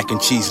 Mac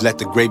and cheese, let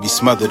the gravy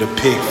smother the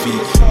pig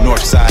feet.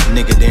 Northside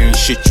nigga, there ain't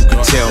shit you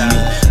can tell me.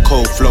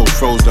 Cold flow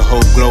froze the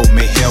whole globe,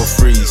 made hell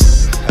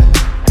freeze.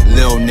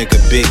 Lil nigga,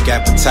 big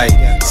appetite.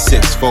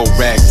 6'4"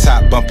 rag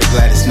top, bumpin'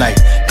 Gladys Knight.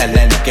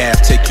 Atlantic Ave,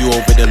 take you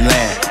over the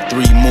land.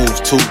 3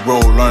 moves, 2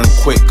 roll, learn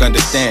quick,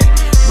 understand.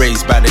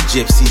 Raised by the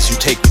gypsies, you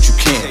take what you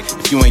can.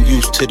 If you ain't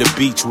used to the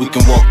beach, we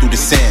can walk through the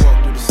sand.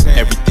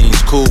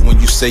 Everything's cool when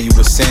you say you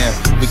a Sam.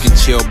 We can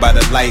chill by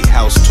the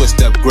lighthouse,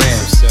 twist up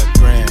grams.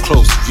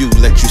 Close view,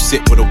 let you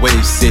sit where the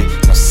waves sit.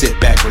 Now sit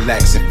back,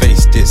 relax, and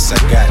face this. I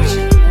got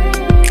you.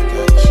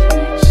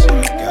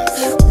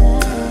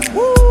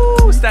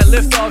 Woo! It's that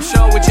Liftoff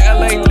Show with your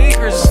LA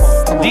Leakers.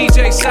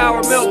 DJ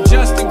Sour Milk,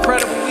 just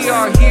incredible. We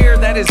are here.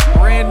 That is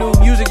brand new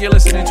music you're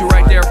listening to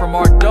right there from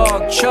our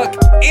dog, Chuck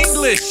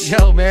English.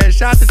 Yo, man,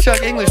 shout out to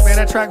Chuck English, man.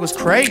 That track was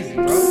crazy,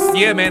 bro.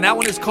 Yeah, man, that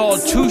one is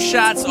called 2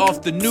 Shots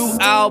off the new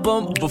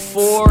album,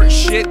 Before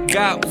Shit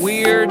Got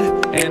Weird.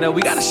 And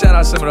we got to shout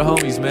out some of the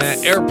homies,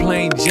 man.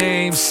 Airplane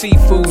James,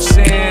 Seafood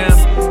Sam,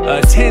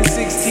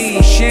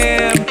 1016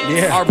 Sham,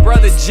 Yeah. our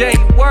brother Jay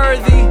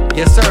Worthy.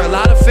 Yes, sir. A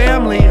lot of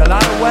family, a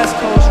lot of West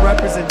Coast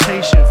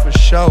representation for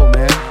sure,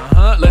 man.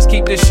 Let's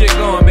keep this shit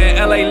going, man.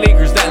 LA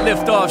Leakers, that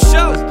Liftoff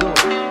Show. Let's do it.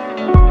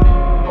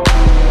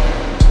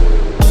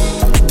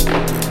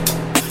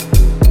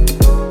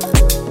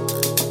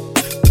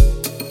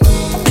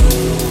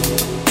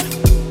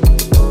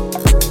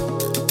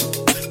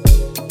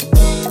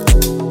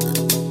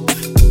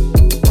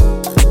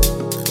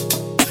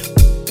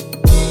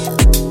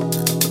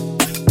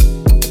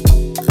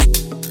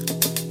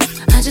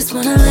 I just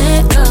wanna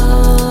let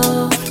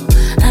go.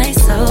 I ain't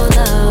so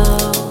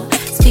low.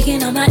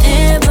 Speaking on my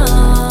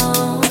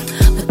ammo,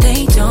 but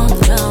they don't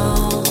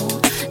know.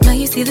 Now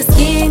you see the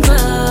skin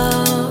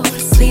glow,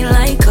 sweet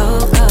like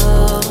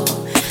cocoa.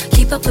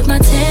 Keep up with my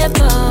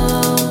tempo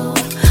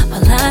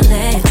while I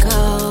let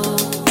go.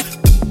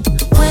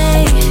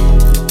 Wait,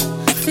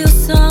 feel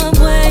some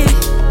way.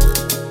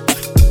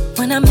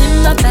 When I'm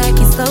in my bag,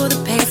 you slow the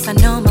pace. I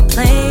know my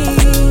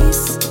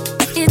place.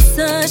 It's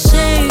a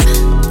shame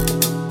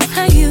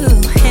how you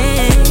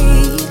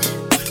hate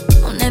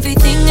on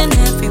everything and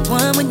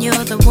everyone when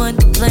you're the one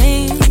to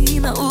blame.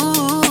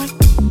 Ooh,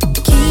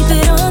 keep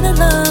it on the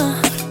low,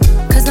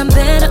 'cause I'm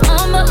better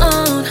on my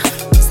own.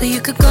 So you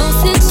could go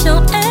sit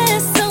your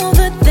ass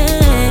over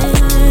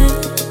there.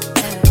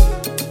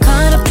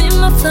 Caught up in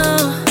my flow,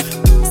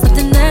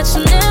 something that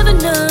you never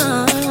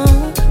know.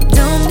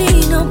 Don't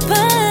need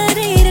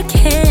nobody to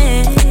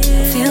care.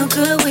 Feel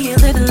good when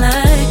you're living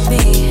like me.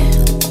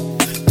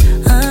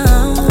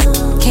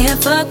 Can't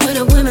fuck with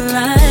a woman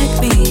like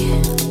me.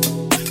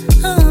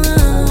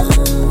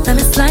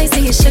 Lemon slice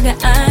and your sugar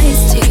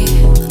iced tea.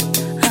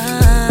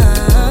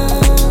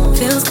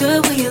 Feels good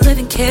when you're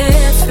living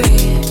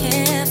carefree.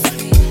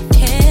 Carefree,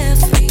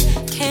 carefree,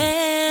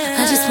 carefree.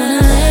 I just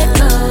wanna let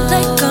go.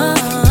 Let go.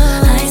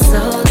 I ain't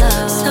so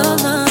low. So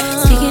low.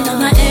 Speaking on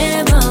my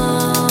ammo,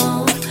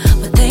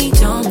 but they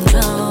don't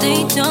know. They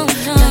don't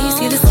know. Now you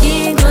see the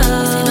skin glow.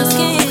 You see my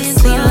skin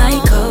sweet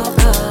like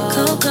cocoa.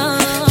 Cocoa.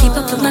 Keep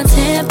up with my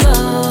tempo.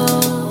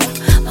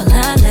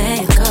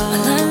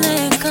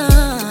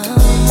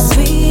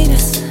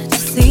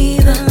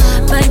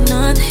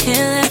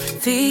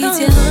 Feeds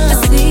you. I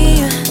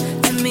see you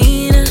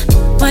demeanor.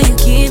 Why you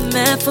get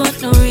mad for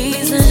no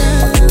reason?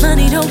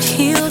 Money don't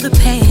heal the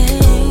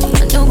pain.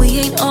 I know we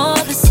ain't all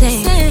the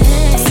same.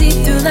 See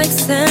through like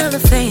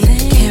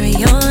cellophane. Carry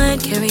on,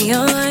 carry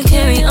on,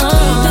 carry on.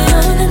 Keep it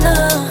on the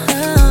low,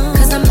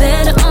 'cause I'm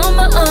better on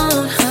my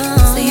own.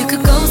 So you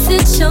could go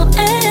sit your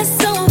ass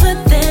over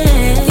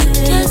there. You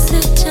can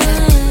sit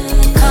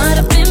down. Caught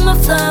up in my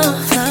flow,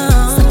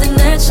 something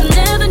that you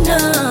never know.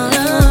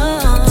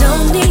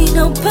 Don't need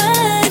nobody.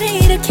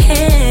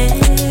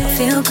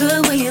 Feel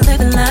good when you're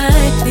living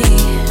like me.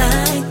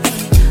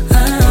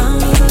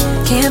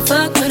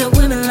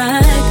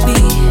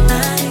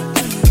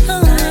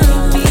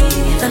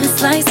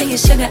 taste of your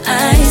sugar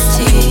iced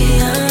tea.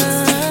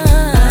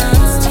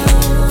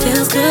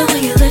 Feels good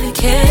when you live it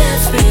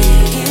carefree.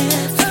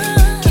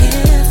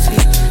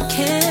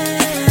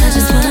 I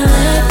just wanna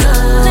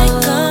let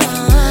go.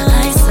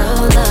 I'm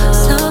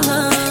so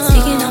low,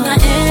 speaking on my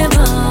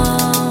ammo,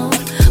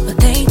 but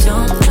they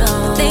don't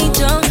know.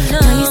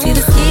 Now you see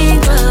the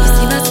scheme, you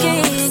see my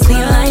skin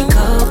clear like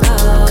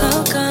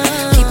cocoa.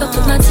 Keep up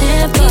with my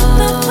tempo,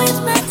 while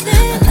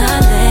I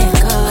let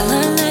go.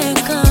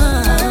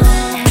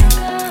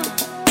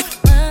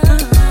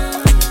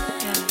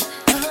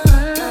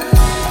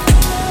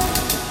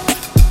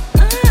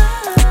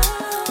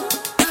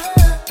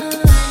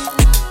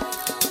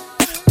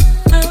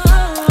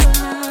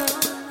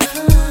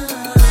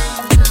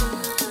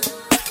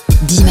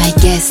 Be My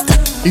Guest,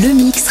 le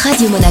mix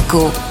Radio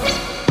Monaco.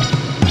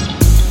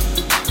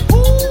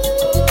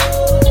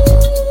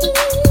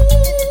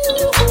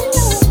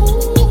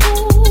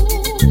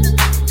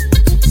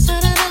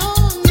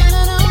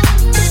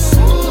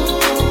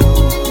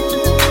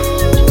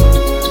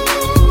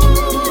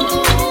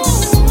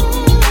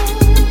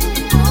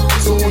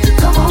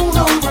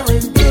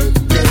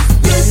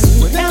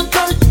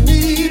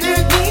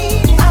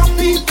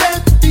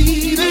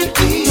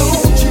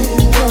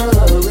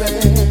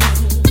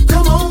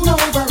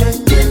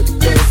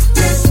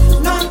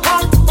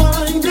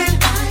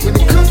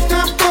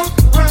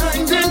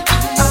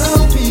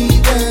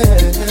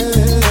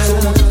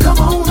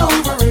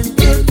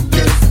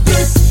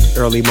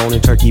 Early morning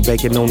turkey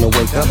bacon on the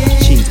wake up.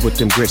 Cheese with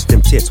them grits,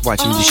 them tits,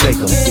 watching you shake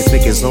them. Your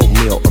thick as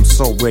oatmeal, I'm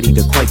so ready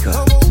to quake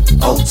up.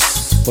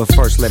 Oats, but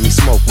first let me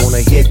smoke.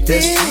 Wanna hit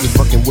this? You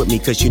fucking with me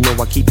cause you know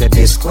I keep that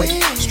discreet.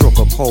 Stroke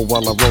a pole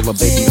while I roll a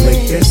baby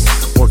like this.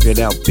 Work it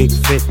out, big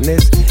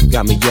fitness.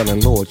 Got me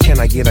yelling, Lord, can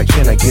I get a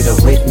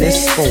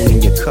witness? Phone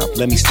in your cup,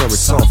 let me stir it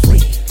softly.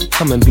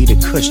 Come and be the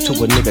kush to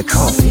a nigga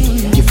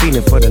coffee. You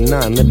feeling for the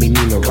 9, let me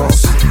Nina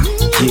Ross.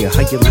 Yeah,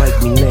 how you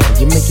like me now?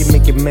 You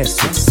make it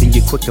messy. See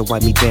you quick to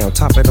wipe me down.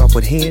 Top it off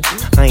with head.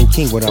 I ain't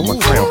king without my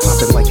crown.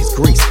 Pop it like it's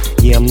grease.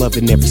 Yeah, I'm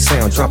loving every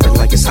sound. Drop it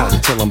like it's hot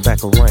until I'm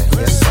back around.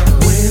 Yes, sir.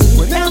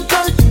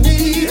 Whenever you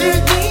need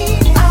it,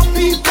 I'll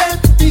be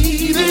back to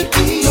beat it.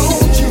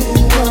 Don't you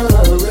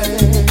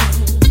worry.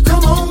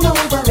 Come on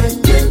over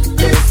and get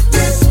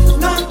this.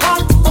 Not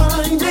hard to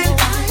find it.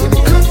 When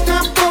it comes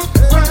down for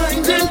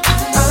grinding,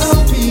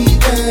 I'll be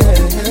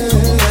there.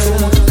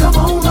 Come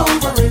on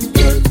over and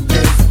get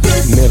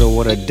this. Middle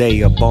of the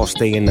day, a boss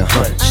stay in the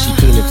hunt. She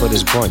feeling for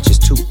this brunch, it's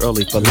too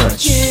early for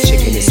lunch.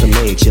 Chicken and some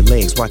eggs, your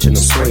legs watching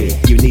them spread.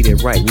 You need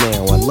it right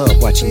now, I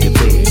love watching your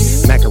bed.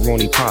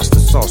 Macaroni, pasta,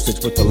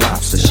 sausage with the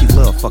lobster. She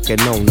love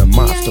fucking on the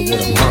monster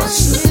with a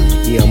monster.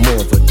 Yeah, I'm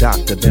more of a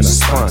doctor than a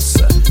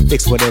sponsor.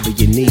 Fix whatever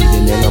you need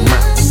and then I'm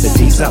out. The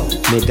D's out,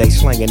 midday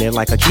slanging it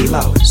like a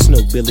kilo.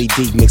 Snoop, Billy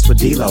D mixed with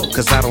D-Lo.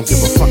 Cause I don't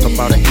give a fuck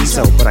about a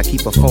ESO, but I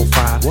keep a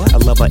 4-5. I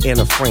love her and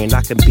a friend,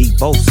 I can beat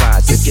both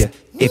sides if you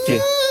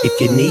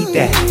need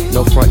that.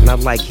 No front,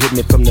 not like hitting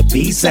it from the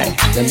B-side.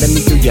 Then let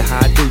me do you how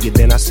I do you,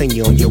 then I send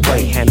you on your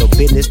way. Handle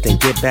business, then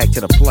get back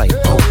to the play.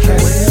 Okay.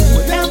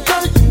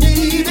 Whenever you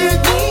need it,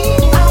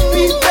 I'll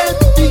be back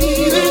to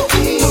beat it.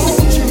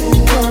 Don't you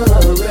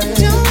worry.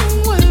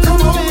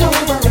 Come on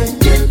over and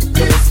get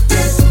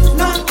this.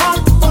 Not hard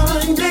to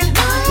find it.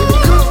 When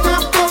it comes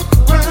down for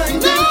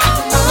grinding,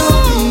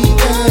 I'll be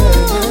there.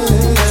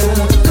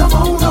 Come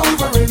on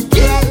over and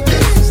get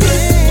this.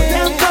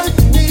 Whenever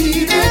you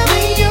need it,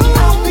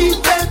 I'll be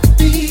back to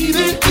beat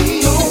it.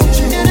 Don't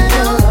you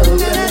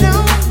worry.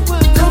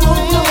 Come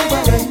on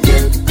over and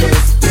get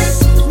this.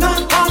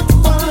 Not hard to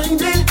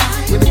find it.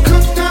 When it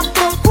comes down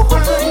for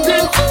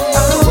grinding,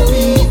 I'll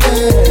be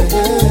there.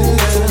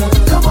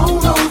 Come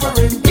on over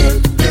and get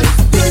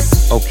this.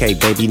 Okay,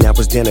 baby, now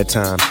it's dinner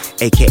time.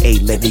 AKA,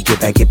 let me get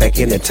back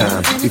in the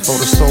time. Before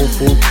the soul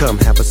food come,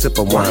 have a sip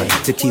of wine.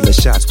 Tequila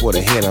shots with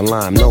a head of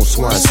lime, no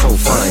swine, so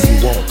fine.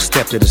 You walk,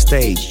 step to the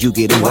stage, you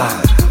get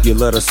wild. You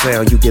love the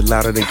sound, you get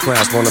louder than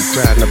crowds. When I'm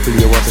crowding up in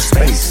your other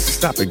space.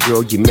 Stop it,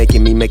 girl, you're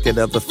making me make that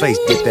other face.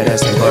 Get that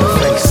ass in her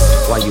face.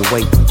 While you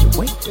wait,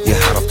 you're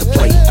hot off the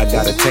plate, I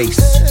got a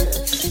taste.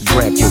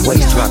 Grab your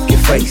waist, drop your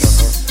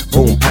face.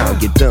 Boom, pow,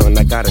 you're done,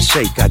 I gotta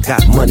shake, I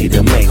got money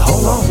to make,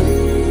 hold on.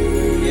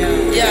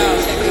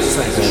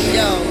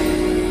 Yo,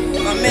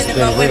 my men and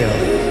my women.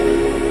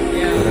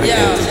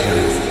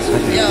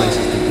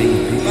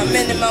 My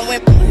men and my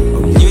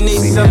women. You need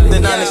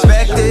something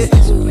unexpected.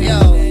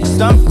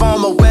 Some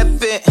form of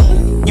weapon.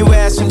 You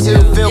ask him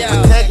to feel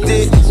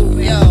protected.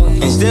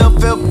 And still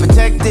feel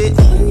protected.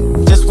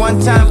 Just one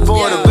time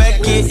for the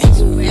record.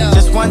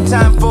 Just one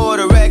time for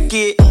the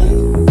record.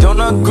 Don't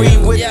agree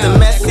with the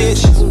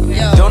message.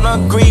 Don't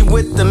agree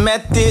with the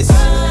methods.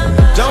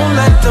 Don't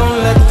let the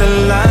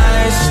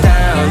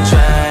lifestyle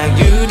drag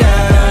you down.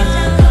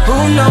 Who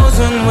knows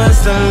when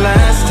was the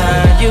last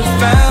time you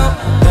felt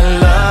the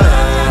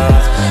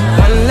love?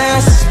 One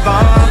last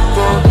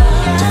sparkle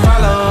to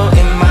follow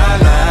in my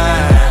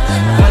life.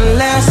 One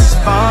last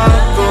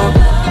sparkle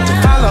to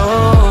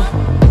follow.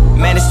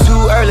 Man, it's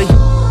too early.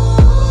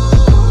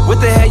 What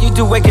the hell you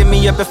do waking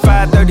me up at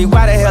 5:30?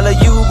 Why the hell are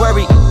you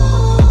worried?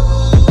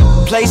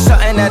 play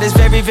something that is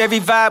very, very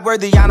vibe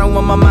worthy. I don't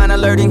want my mind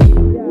alerting.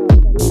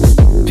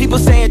 People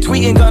saying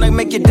tweeting gonna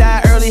make you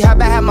die early. How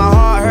about have my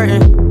heart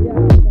hurting?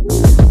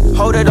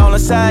 Hold it on the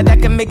side,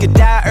 that can make you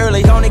die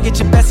early. Gonna get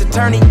your best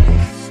attorney.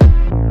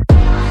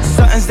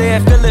 Something's there,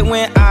 feel it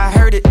when I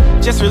heard it.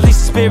 Just release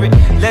the spirit,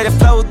 let it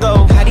flow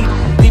though. How do you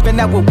leaving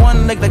out with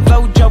one leg like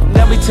Flojo?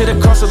 Nail me to the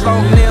cross with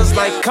long nails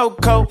like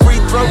Coco. Free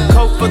throat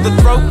coat for the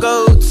throat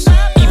goats.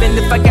 Even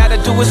if I gotta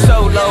do it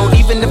solo,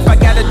 even if I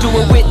gotta do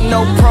it with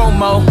no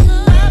promo.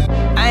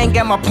 I ain't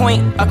got my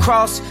point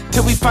across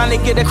till we finally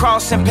get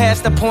across and pass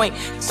the point.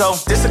 So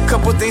there's a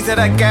couple things that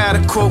I gotta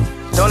quote.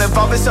 Don't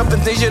involve yourself in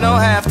things you don't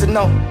have to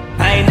know.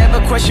 I ain't never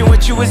question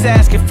what you was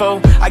asking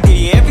for. I give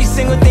you every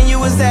single thing you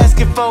was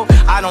asking for.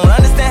 I don't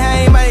understand how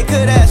anybody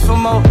could ask for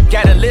more.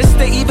 Got a list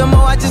of even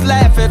more, I just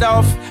laugh it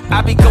off.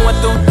 I be going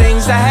through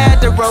things I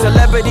had to roll.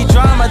 Celebrity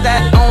drama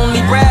that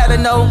only Brad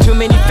know. Too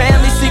many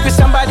family secrets,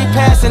 somebody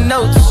passing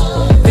notes.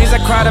 Things I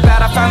cried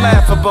about, I found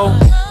laughable.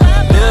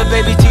 Little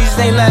baby Jesus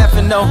ain't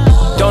laughing, no.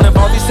 Don't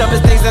involve yourself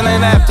in things that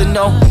ain't have to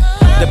know.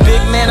 The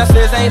big man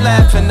upstairs ain't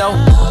laughing, no.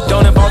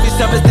 Don't involve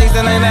yourself in things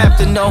that ain't have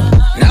to know.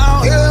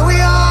 Now here we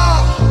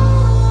are.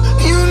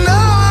 You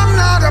know I'm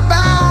not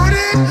about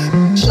it.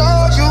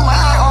 Showed you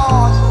my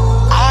heart.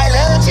 I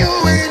let you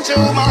into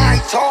my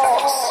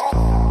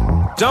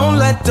thoughts. Don't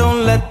let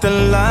the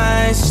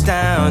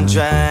lifestyle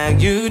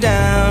drag you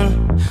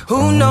down.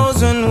 Who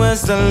knows when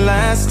was the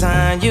last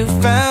time you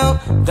felt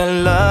the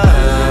love?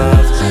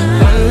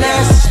 One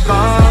less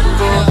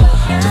sparkle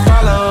to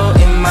follow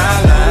in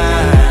my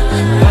life.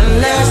 One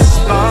less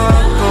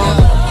sparkle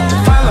to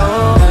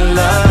follow the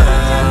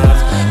love.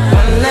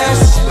 One less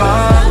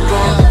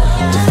sparkle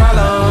to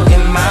follow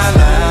in my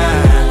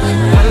life.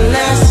 One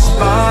less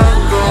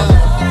sparkle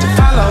to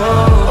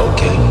follow.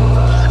 Okay,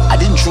 I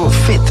didn't throw a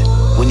fit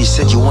when you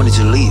said you wanted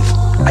to leave.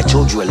 I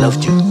told you I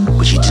loved you,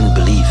 but you didn't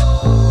believe.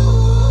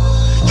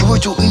 You were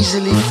too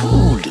easily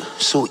fooled,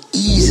 so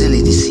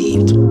easily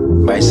deceived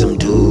by some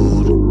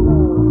dude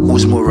who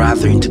was more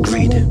rather into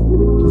greed.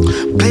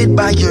 Played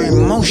by your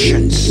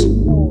emotions,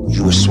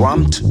 you were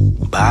swamped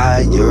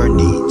by your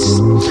needs.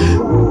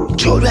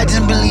 Told you I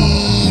didn't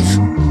believe,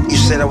 you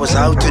said I was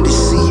out to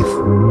deceive.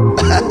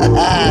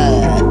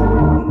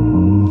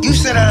 You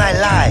said that I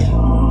lie.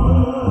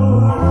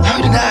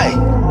 How did I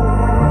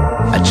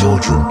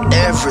told you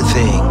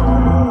everything,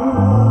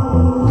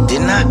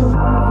 didn't I?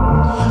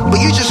 But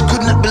you just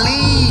could not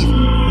believe.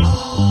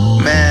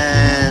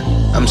 Man,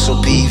 I'm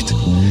so peeved.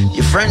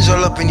 Your friends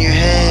all up in your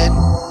head,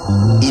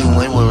 even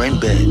when we're in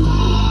bed.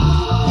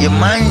 Your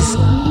mind's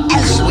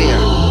elsewhere,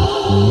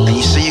 and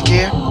you say you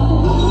care?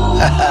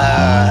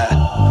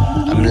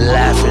 I'm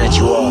laughing at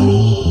you all.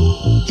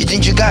 You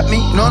think you got me?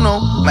 No,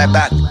 my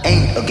back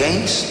ain't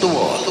against the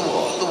wall.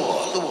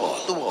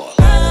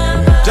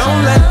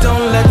 Don't let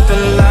the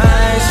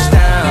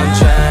lifestyle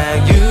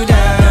drag you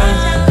down.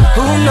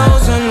 Who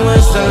knows when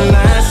was the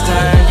last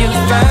time you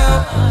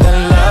felt the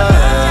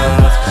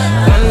love?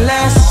 One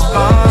less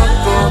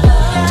sparkle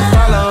to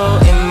follow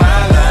in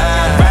my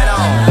life. Right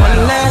on. One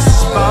less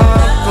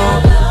sparkle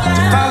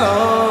to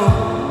follow.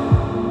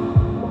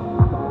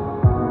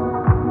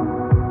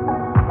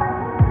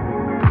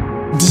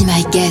 Be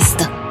My Guest,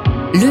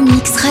 le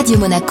mix Radio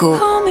Monaco.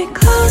 Call me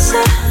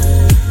closer.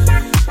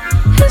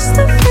 It's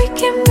the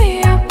freak in me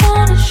I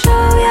wanna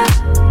show ya.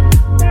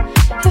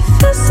 It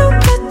feels so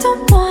good,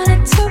 don't want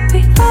it to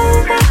be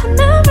over. I'm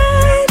not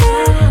ready,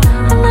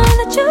 I know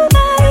that you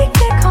like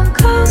it, come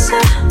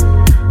closer.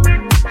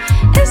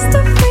 It's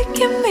the freak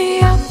in me,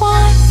 I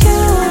want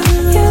you.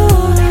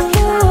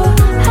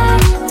 I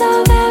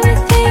love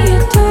everything you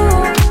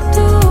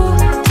do.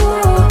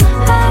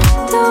 I'd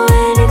do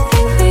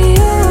anything for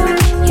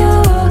you.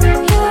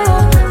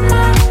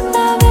 I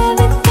love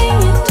everything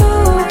you do.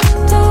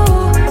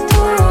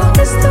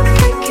 It's the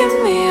freak in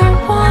me, I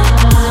want.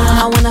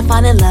 I wanna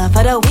fall in love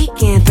for the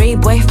weekend. 3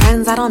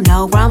 boyfriends, I don't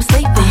know where I'm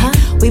sleeping.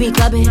 We be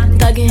clubbing,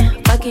 thugging,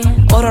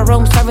 fucking. Order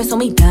room service when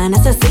we done,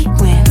 it's a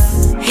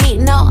sequence. He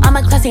know I'm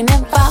a classy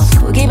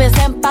nympho. Keep it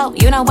simple,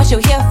 you know what you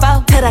here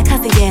for. To the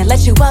concierge,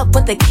 let you up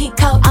with the key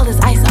code. All this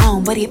ice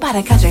on, but he bout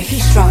to catch a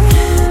heat stroke.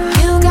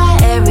 You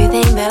got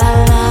everything that I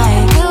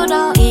like. You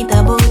don't eat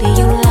the booty,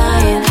 you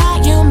lying. How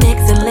you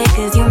mixing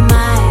liquors, you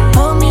might.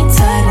 Pull me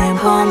tight and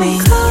pull me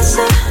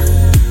closer.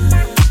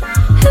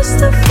 It's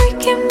the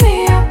freak in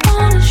me, I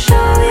wanna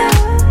show ya.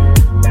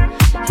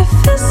 It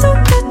feels so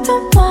good,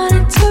 don't want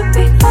it to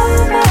be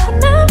over. I'm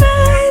not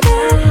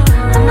ready,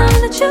 I know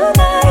that you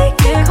like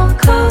it, come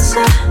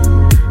closer.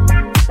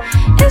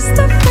 It's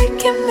the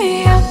freak in me,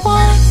 I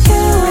want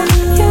you.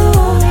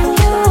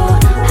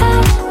 I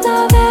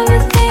love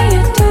everything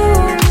you do.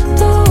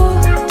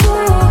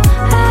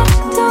 I'd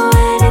do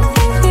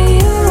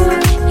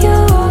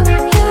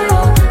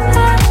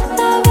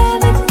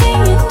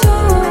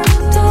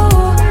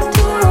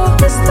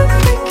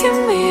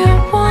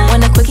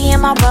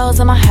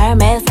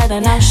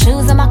weather. No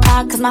shoes in my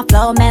car, cause my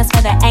flow man's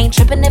feather. Ain't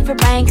tripping if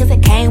it rain, cause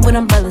it came with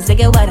umbrellas to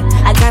get wetter.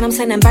 I got him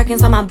sending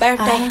Birkins on my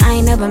birthday. I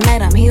ain't never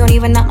met him, he don't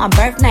even know my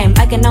birth name.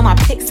 I can know my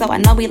pics, so I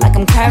know we like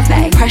him curved.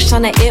 Crush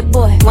on the it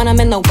boy, when I'm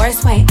in the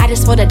worst way. I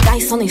just roll the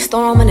dice, only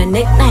store him in the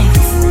nicknames.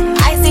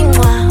 Icy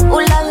moi,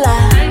 ooh la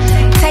la.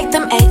 Take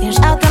them 8-inch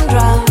out them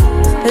drawers.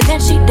 But then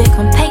she dick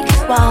on paint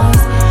walls.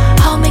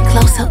 Hold me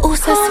closer, ooh,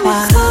 so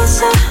suave.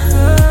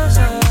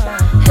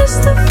 It's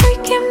the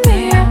freaking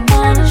me I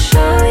wanna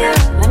show ya.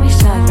 Let me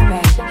show you,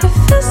 baby. It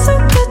feels so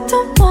good,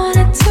 don't want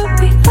it to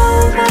be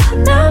over.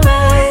 Now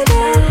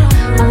waiting,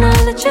 I'ma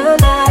let you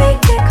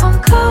like it, come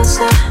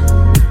closer.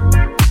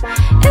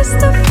 It's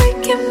the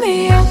freaking me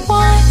I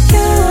want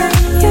you,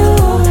 you,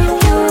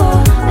 you.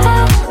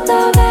 I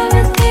love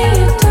everything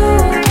you do,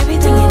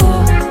 everything you do,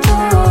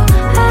 do.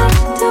 I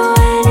do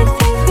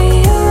anything for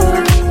you,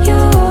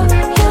 you,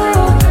 you.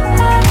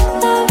 I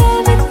love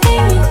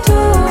everything you do,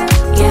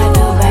 yeah I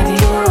do, baby.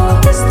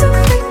 It's the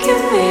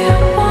freaking me I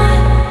want.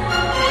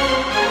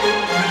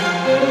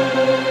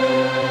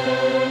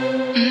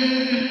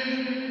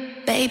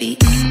 Baby,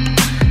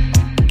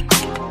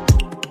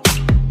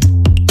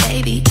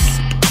 baby.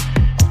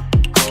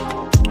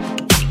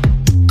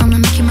 I'ma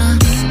make you mine.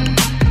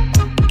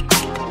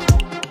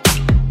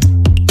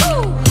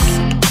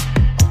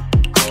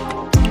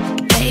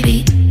 Baby,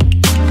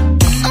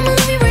 I'ma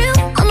love you real,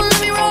 I'ma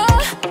love you raw.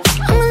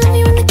 I'ma love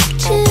you in the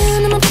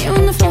kitchen, I'ma put you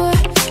on the floor.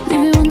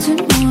 Leave you wanting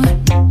more.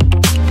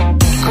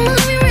 I'ma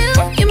love you real,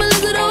 you my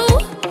lose it all.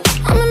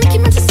 I'ma make you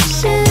my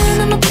decision,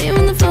 I'ma put you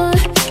on the floor.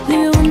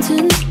 Leave you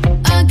wanting.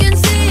 I can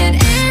see it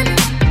in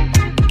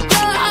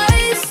your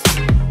eyes.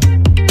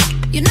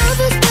 You're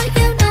nervous, but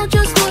you know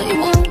just what you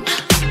want.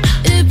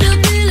 If you're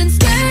feeling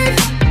scared,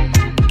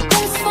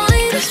 that's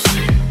fine.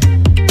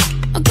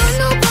 I got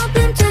no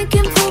problem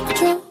taking full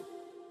control.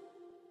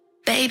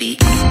 Baby,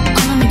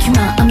 I'ma make you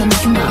mine, I'ma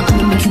make you mine,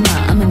 I'ma make you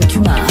mine, I'ma make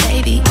you mine.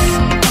 Baby,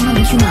 I'ma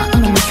make you mine,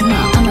 I'ma make you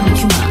mine, I'ma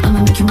make you mine, I'ma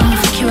make you mine.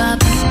 Fuck you up,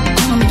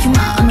 I'ma make you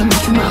mine, I'ma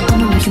make you mine,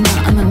 I'ma make you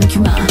mine, I'ma make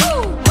you mine.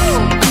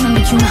 I'ma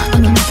make you mine,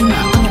 I'ma make you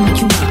mine, I'ma make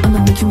you mine, I'ma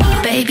make you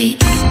mine. Baby,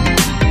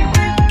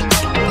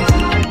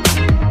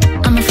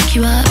 I'ma fuck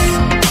you up.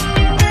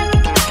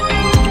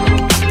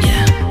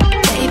 Yeah,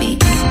 baby,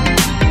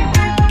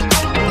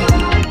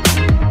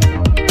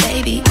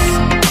 baby.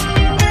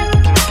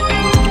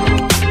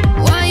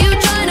 Why you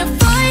tryna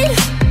fight?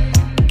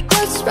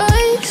 What's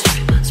right?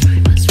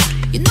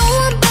 You know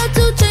I'm about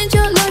to change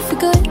your life for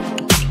good.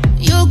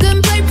 You can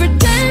play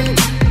pretend,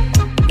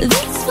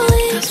 that's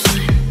fine.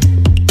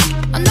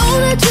 I know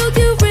the truth,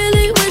 you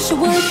really wish you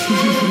would.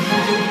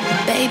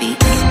 Baby,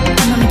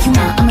 I'ma make you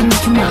mine, I'ma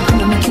make you mine,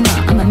 I'ma make you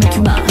mine, I'ma make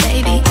you mine.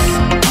 Baby,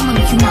 I'ma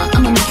make you mine,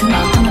 I'ma make you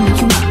mine, I'ma make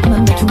you mine, I'ma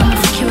make you mine.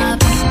 Fuck you up,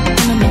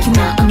 I'ma make you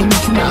mine, I'ma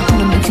make you mine,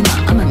 I'ma make you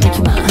mine, I'ma make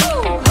you mine.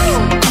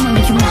 I'ma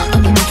make you mine,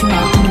 I'ma make you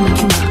mine, I'ma make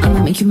you mine, I'ma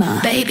make you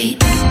mine. Baby,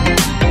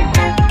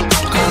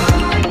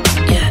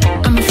 yeah,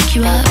 I'ma fuck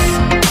you up.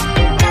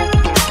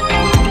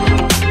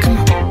 Come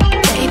on,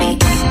 baby,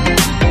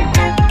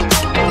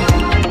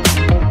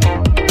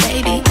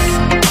 baby.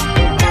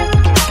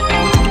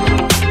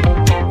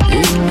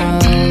 You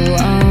know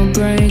I'll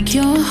break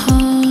your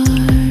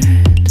heart,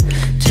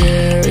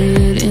 tear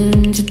it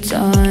into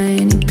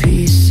tiny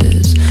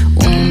pieces.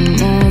 One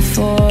more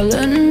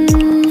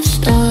fallen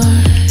star.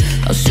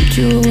 I'll shoot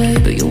you away,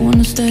 but you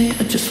wanna stay.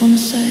 I just wanna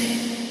say,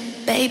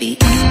 baby,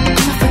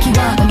 I'ma fuck you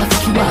up, I'ma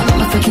fuck you up,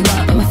 I'ma fuck you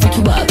up, I'ma fuck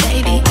you up,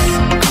 baby.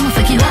 I'ma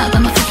fuck you up,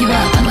 I'ma fuck you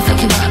up, I'ma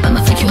fuck you up,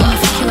 I'ma fuck you up,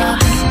 fuck you up.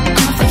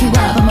 I'ma fuck you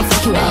up, I'ma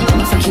fuck you up,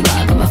 I'ma fuck you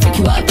up, I'ma fuck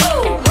you up.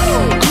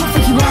 I'ma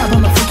fuck you up,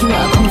 I'ma fuck you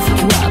up, I'ma fuck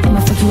you up, I'ma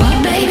fuck you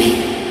up, baby.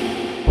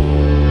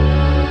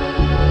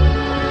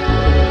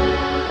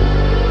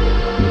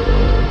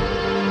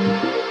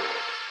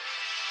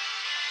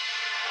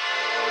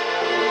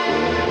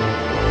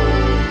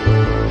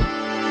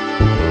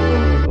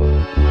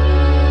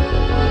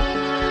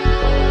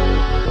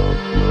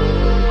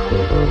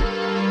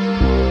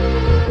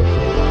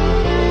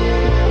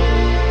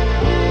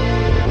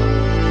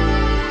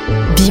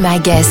 Be My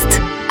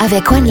Guest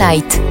avec One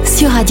Light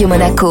sur Radio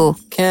Monaco.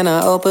 Can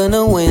I open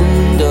a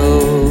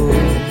window?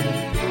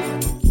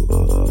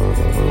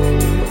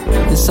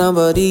 Can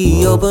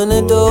somebody open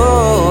the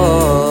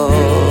door?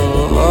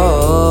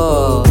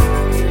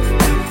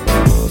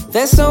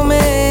 There's so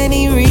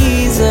many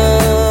reasons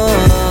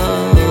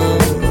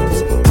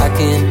I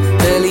can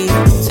barely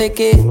take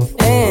it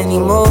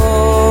anymore.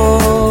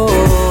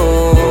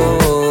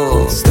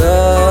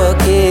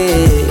 Stuck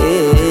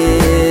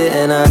it,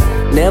 and I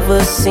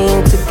never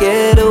seem to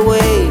get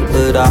away,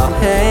 but I'll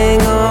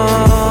hang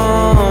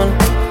on.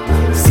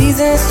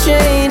 Seasons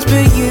change,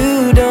 but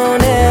you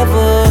don't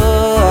ever.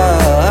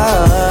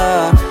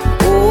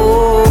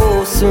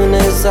 Oh, soon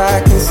as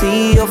I can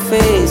see your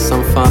face,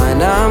 I'm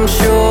fine, I'm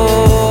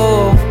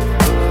sure.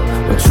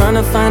 I'm trying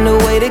to find a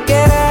way to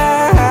get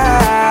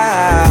out.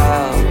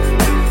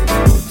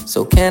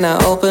 So can I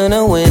open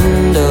a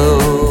window?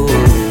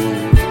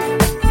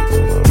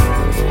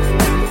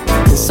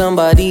 Can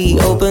somebody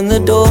open the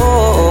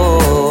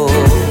door?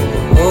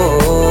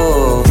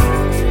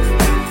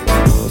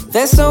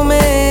 There's so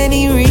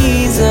many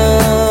reasons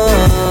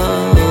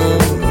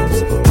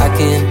I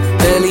can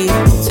barely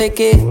take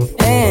it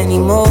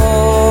anymore.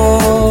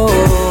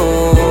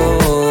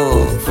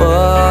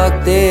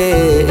 Fuck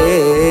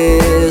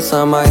this,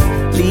 I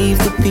might leave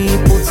the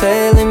people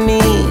telling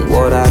me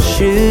what I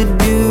should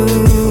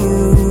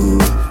do.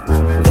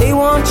 They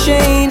won't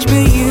change,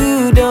 but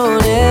you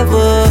don't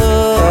ever.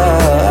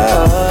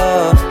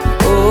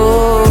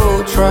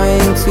 Oh,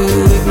 trying to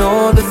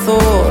ignore the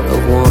thought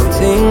of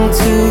wanting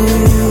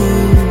to.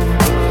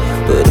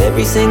 But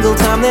every single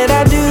time that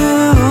I do,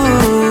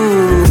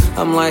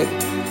 I'm like,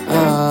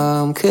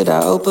 could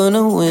I open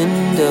a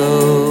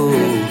window?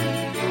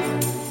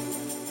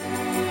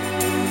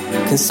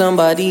 Can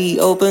somebody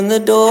open the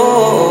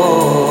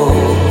door?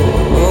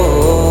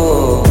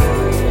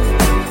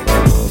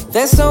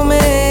 There's so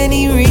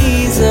many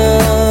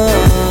reasons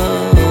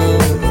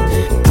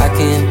I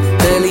can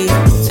barely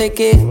take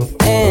it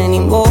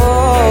anymore.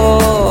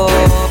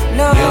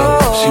 No.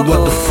 See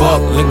what the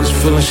fuck, niggas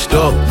feeling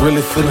stuck,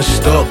 really feeling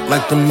stuck.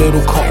 Like the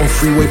middle Carlton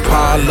freeway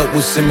pile up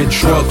with cement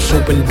trucks.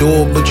 Open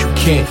door but you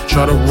can't,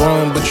 try to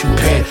run but you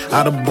pant.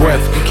 Out of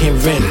breath, you can't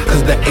vent,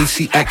 cause the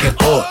AC acting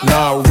up.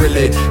 Nah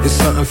really, it's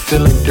something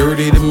feeling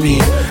dirty to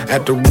me.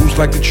 At the roots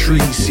like a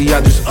tree, see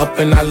I just up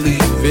and I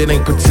leave. It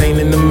ain't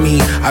pertaining to me,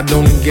 I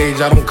don't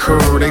engage, I don't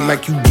curve. They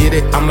like you get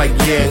it, I'm like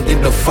yeah,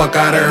 get the fuck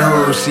out of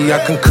her. See I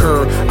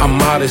concur, I'm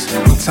modest,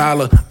 I'm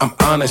Tyler, I'm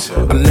honest.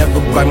 I never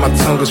bite my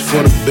tongue, it's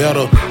for the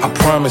better, I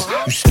promise.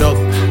 You stuck,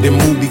 they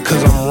move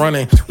because I'm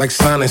running like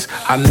silence.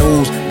 I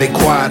knows they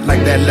quiet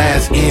like that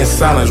last end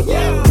silence.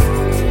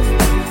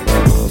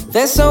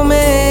 There's so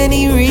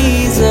many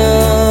reasons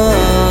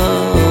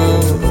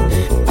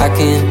I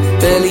can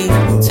barely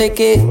take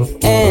it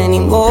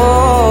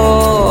anymore.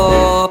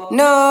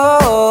 No.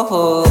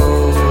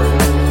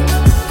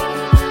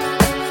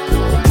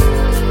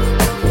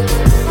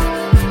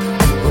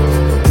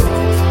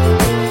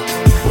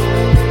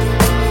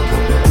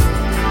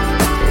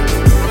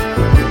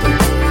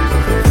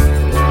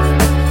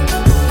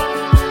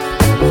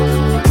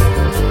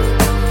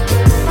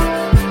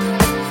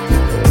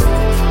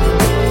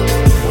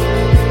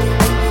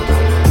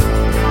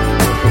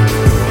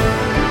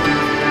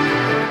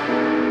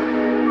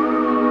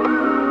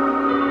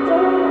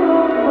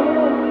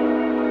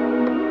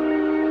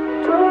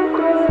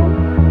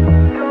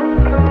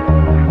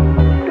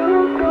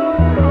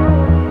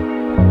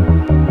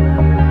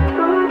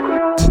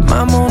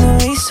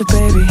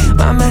 Baby,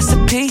 my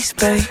masterpiece,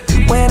 babe.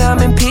 When I'm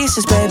in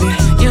pieces, baby,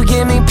 you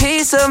give me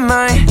peace of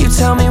mind. You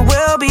tell me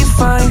we'll be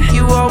fine.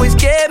 You always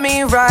get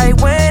me right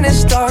when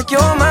it's dark.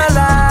 You're my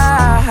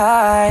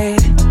light,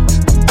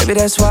 baby.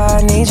 That's why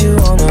I need you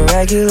on the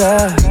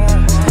regular.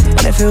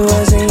 And if it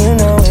wasn't, you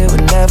know it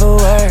would never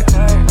work.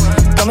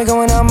 Got me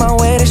going out my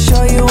way to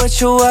show you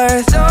what you're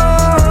worth.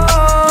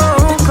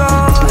 Don't go.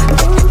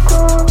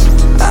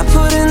 I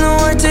put in the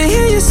work to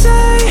hear you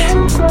say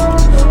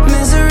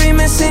misery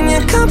missing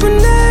your company.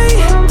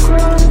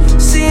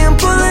 See, I'm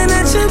pulling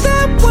at you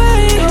that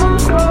way.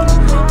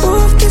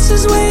 Ooh, if this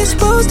is where you're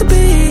supposed to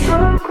be.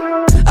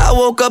 I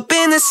woke up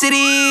in the city,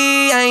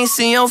 I ain't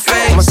seen your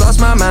face. Almost lost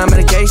my mind,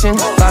 medication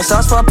 5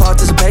 stars for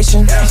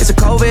participation. It's a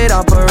COVID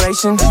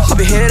operation. I'll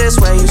be here this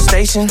way, you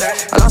stationed.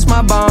 I lost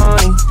my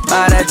Bonnie,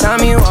 by that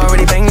time you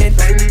already banged it.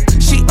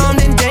 She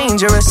armed and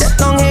dangerous, that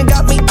long hair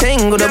got me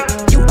tangled up.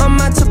 You on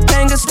my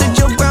Topanga, stood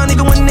your ground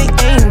even when they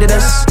aimed at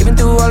us. Even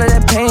through all of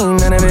that pain,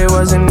 none of it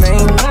was in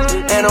vain.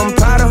 And I'm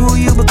proud of who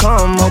you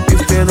become, hope you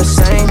feel the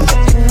same.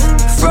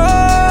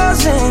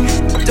 Frozen,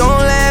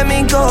 don't let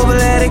me go, but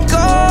let it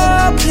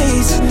go,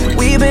 please.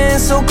 We've been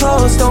so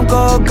close, don't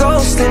go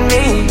ghosting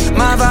me.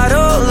 My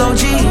vital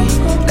OG,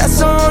 that's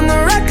on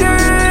the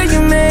record, you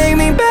make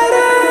me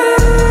better.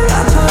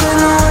 I put in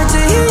the work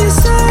to hear you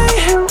say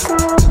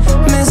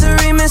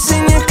misery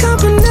missing your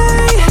company.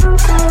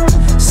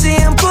 See,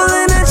 I'm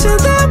pulling at you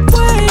that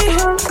way.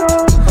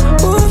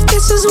 Ooh, if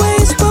this is where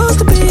you're supposed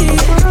to be.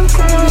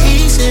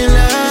 Peace and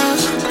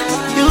love,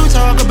 you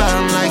talk about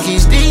him like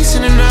he's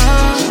decent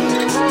enough.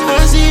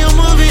 I see you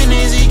moving,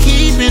 is he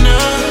keeping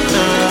up?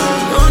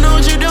 Don't know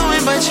what you're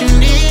doing, but you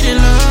need it,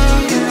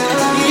 love.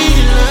 Need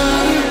it,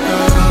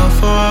 love. How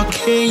far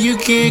can you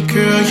get,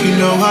 girl? You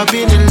know I've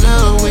been in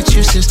love with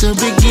you since the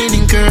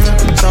beginning, girl.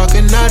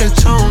 Talking out of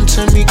tone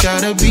to me,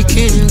 gotta be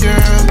kidding,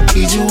 girl.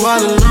 Need you all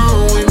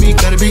alone with me,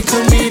 gotta be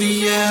committed,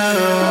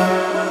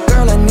 yeah.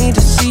 Girl, I need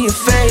to see your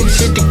face.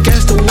 Hit the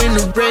gas to win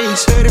the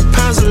race. 30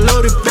 pounds of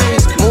loaded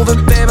bass. Move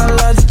it, babe, I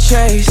love the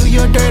chase. Do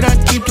your dirt, I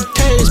keep the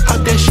taste.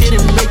 Pop that shit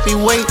and make me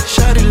wait.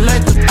 Shot it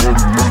like the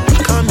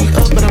call me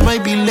up, but I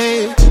might be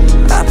late.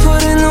 I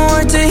put in the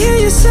work to hear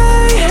you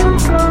say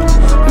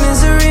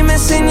misery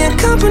missing your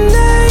company.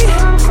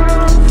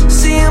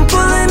 See, I'm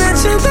pulling at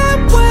you that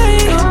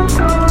way.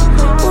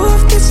 Ooh,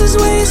 if this is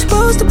where you're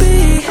supposed to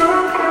be.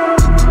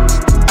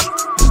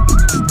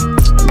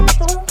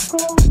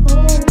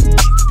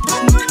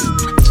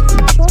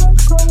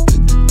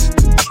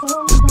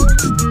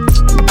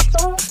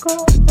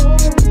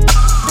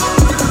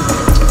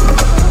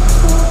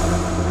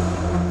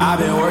 I've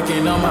been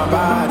working on my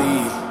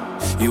body.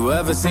 You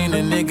ever seen a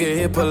nigga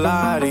hit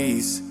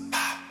Pilates?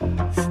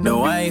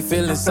 No, I ain't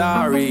feeling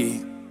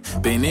sorry.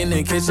 Been in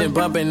the kitchen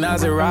bumping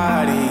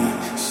Maserati.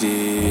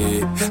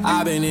 Shit,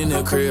 I been in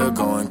the crib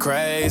going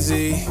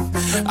crazy.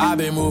 I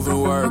been moving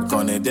work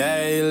on the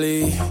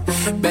daily.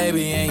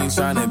 Baby, ain't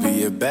tryna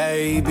be a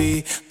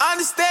baby.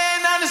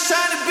 Understand, I'm just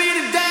tryna be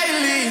the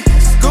daily.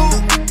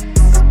 Scoop,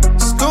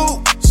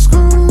 scoop,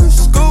 screw,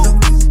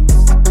 scoop,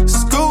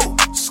 scoop,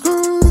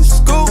 screw,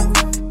 scoop,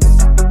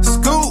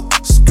 scoop,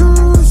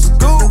 screw,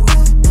 scoop,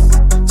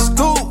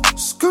 scoop,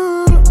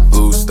 screw.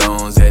 Blue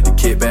stones at the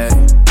kickback.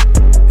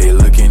 They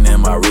looking at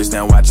my wrist,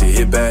 now watch it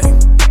hit back.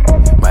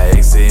 My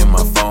ex in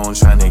my phone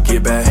tryna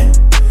get back.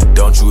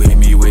 Don't you hit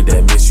me with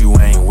that, miss, you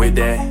ain't with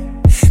that.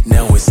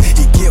 Now it's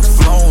he get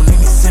flown and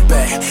he sit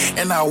back.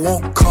 And I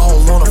won't call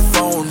on the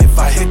phone if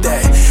I hit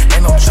that.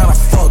 Ain't no tryna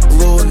fuck,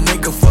 little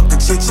nigga, fuck the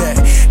chit chat.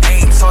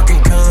 Ain't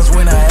talking guns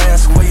when I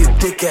ask where your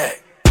dick at.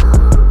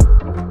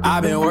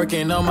 I been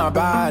working on my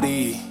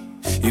body.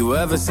 You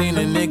ever seen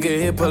a nigga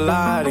hit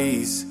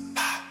Pilates?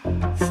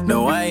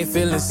 No, I ain't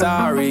feeling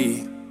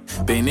sorry.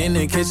 Been in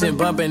the kitchen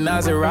bumping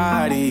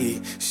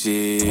Maserati.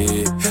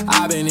 Shit,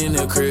 I been in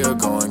the crib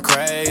going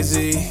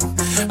crazy.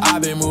 I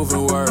been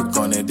moving work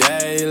on the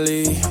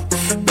daily.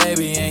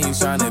 Baby, ain't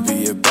tryna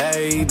be a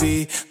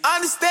baby.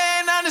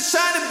 Understand, I'm just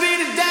tryna be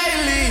the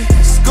daily.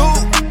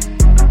 Scoop,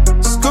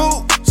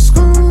 scoop,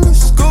 screw,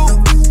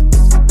 scoop,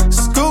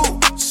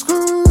 scoop,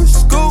 screw,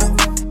 scoop,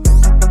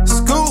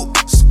 scoop,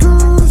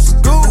 screw,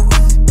 scoop,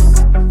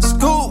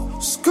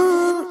 scoop,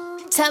 screw.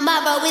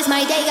 Tomorrow is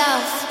my day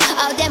off.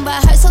 All them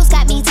rehearsals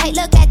got me tight,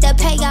 look at the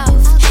payoff.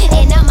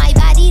 And now my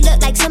body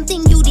look like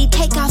something you did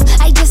take off.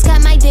 I just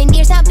got my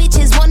veneers, now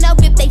bitches wanna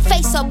rip they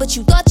face off. But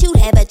you thought you'd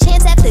have a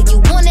chance after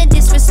you wanna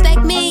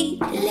disrespect me.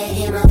 Let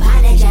him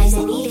apologize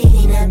and eat it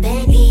in a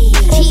Bentley.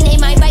 He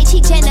named my right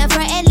cheek Jennifer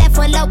and left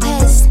one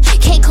Lopez.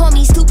 Can't call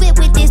me stupid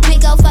with this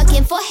big old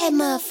fucking forehead,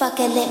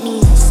 motherfucker, let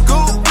me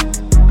scoop,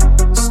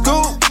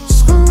 scoop,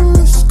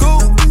 screw,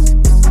 scoop,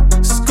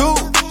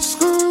 scoop,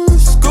 screw,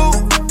 scoop.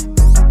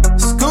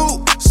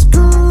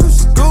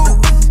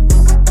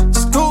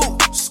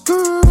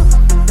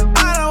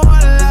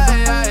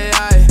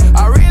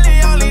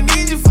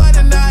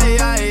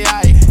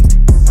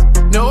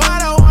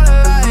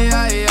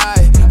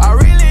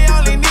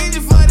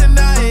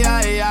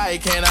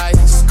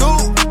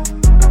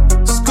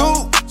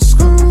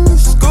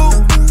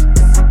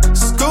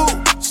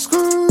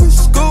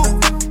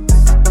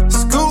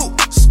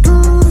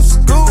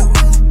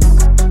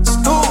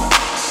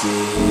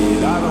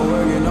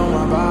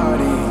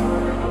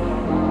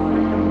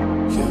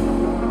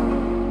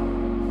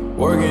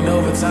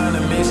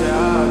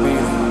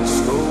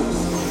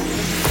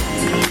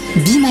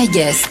 Be My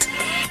Guest,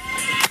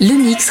 le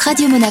mix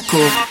Radio Monaco.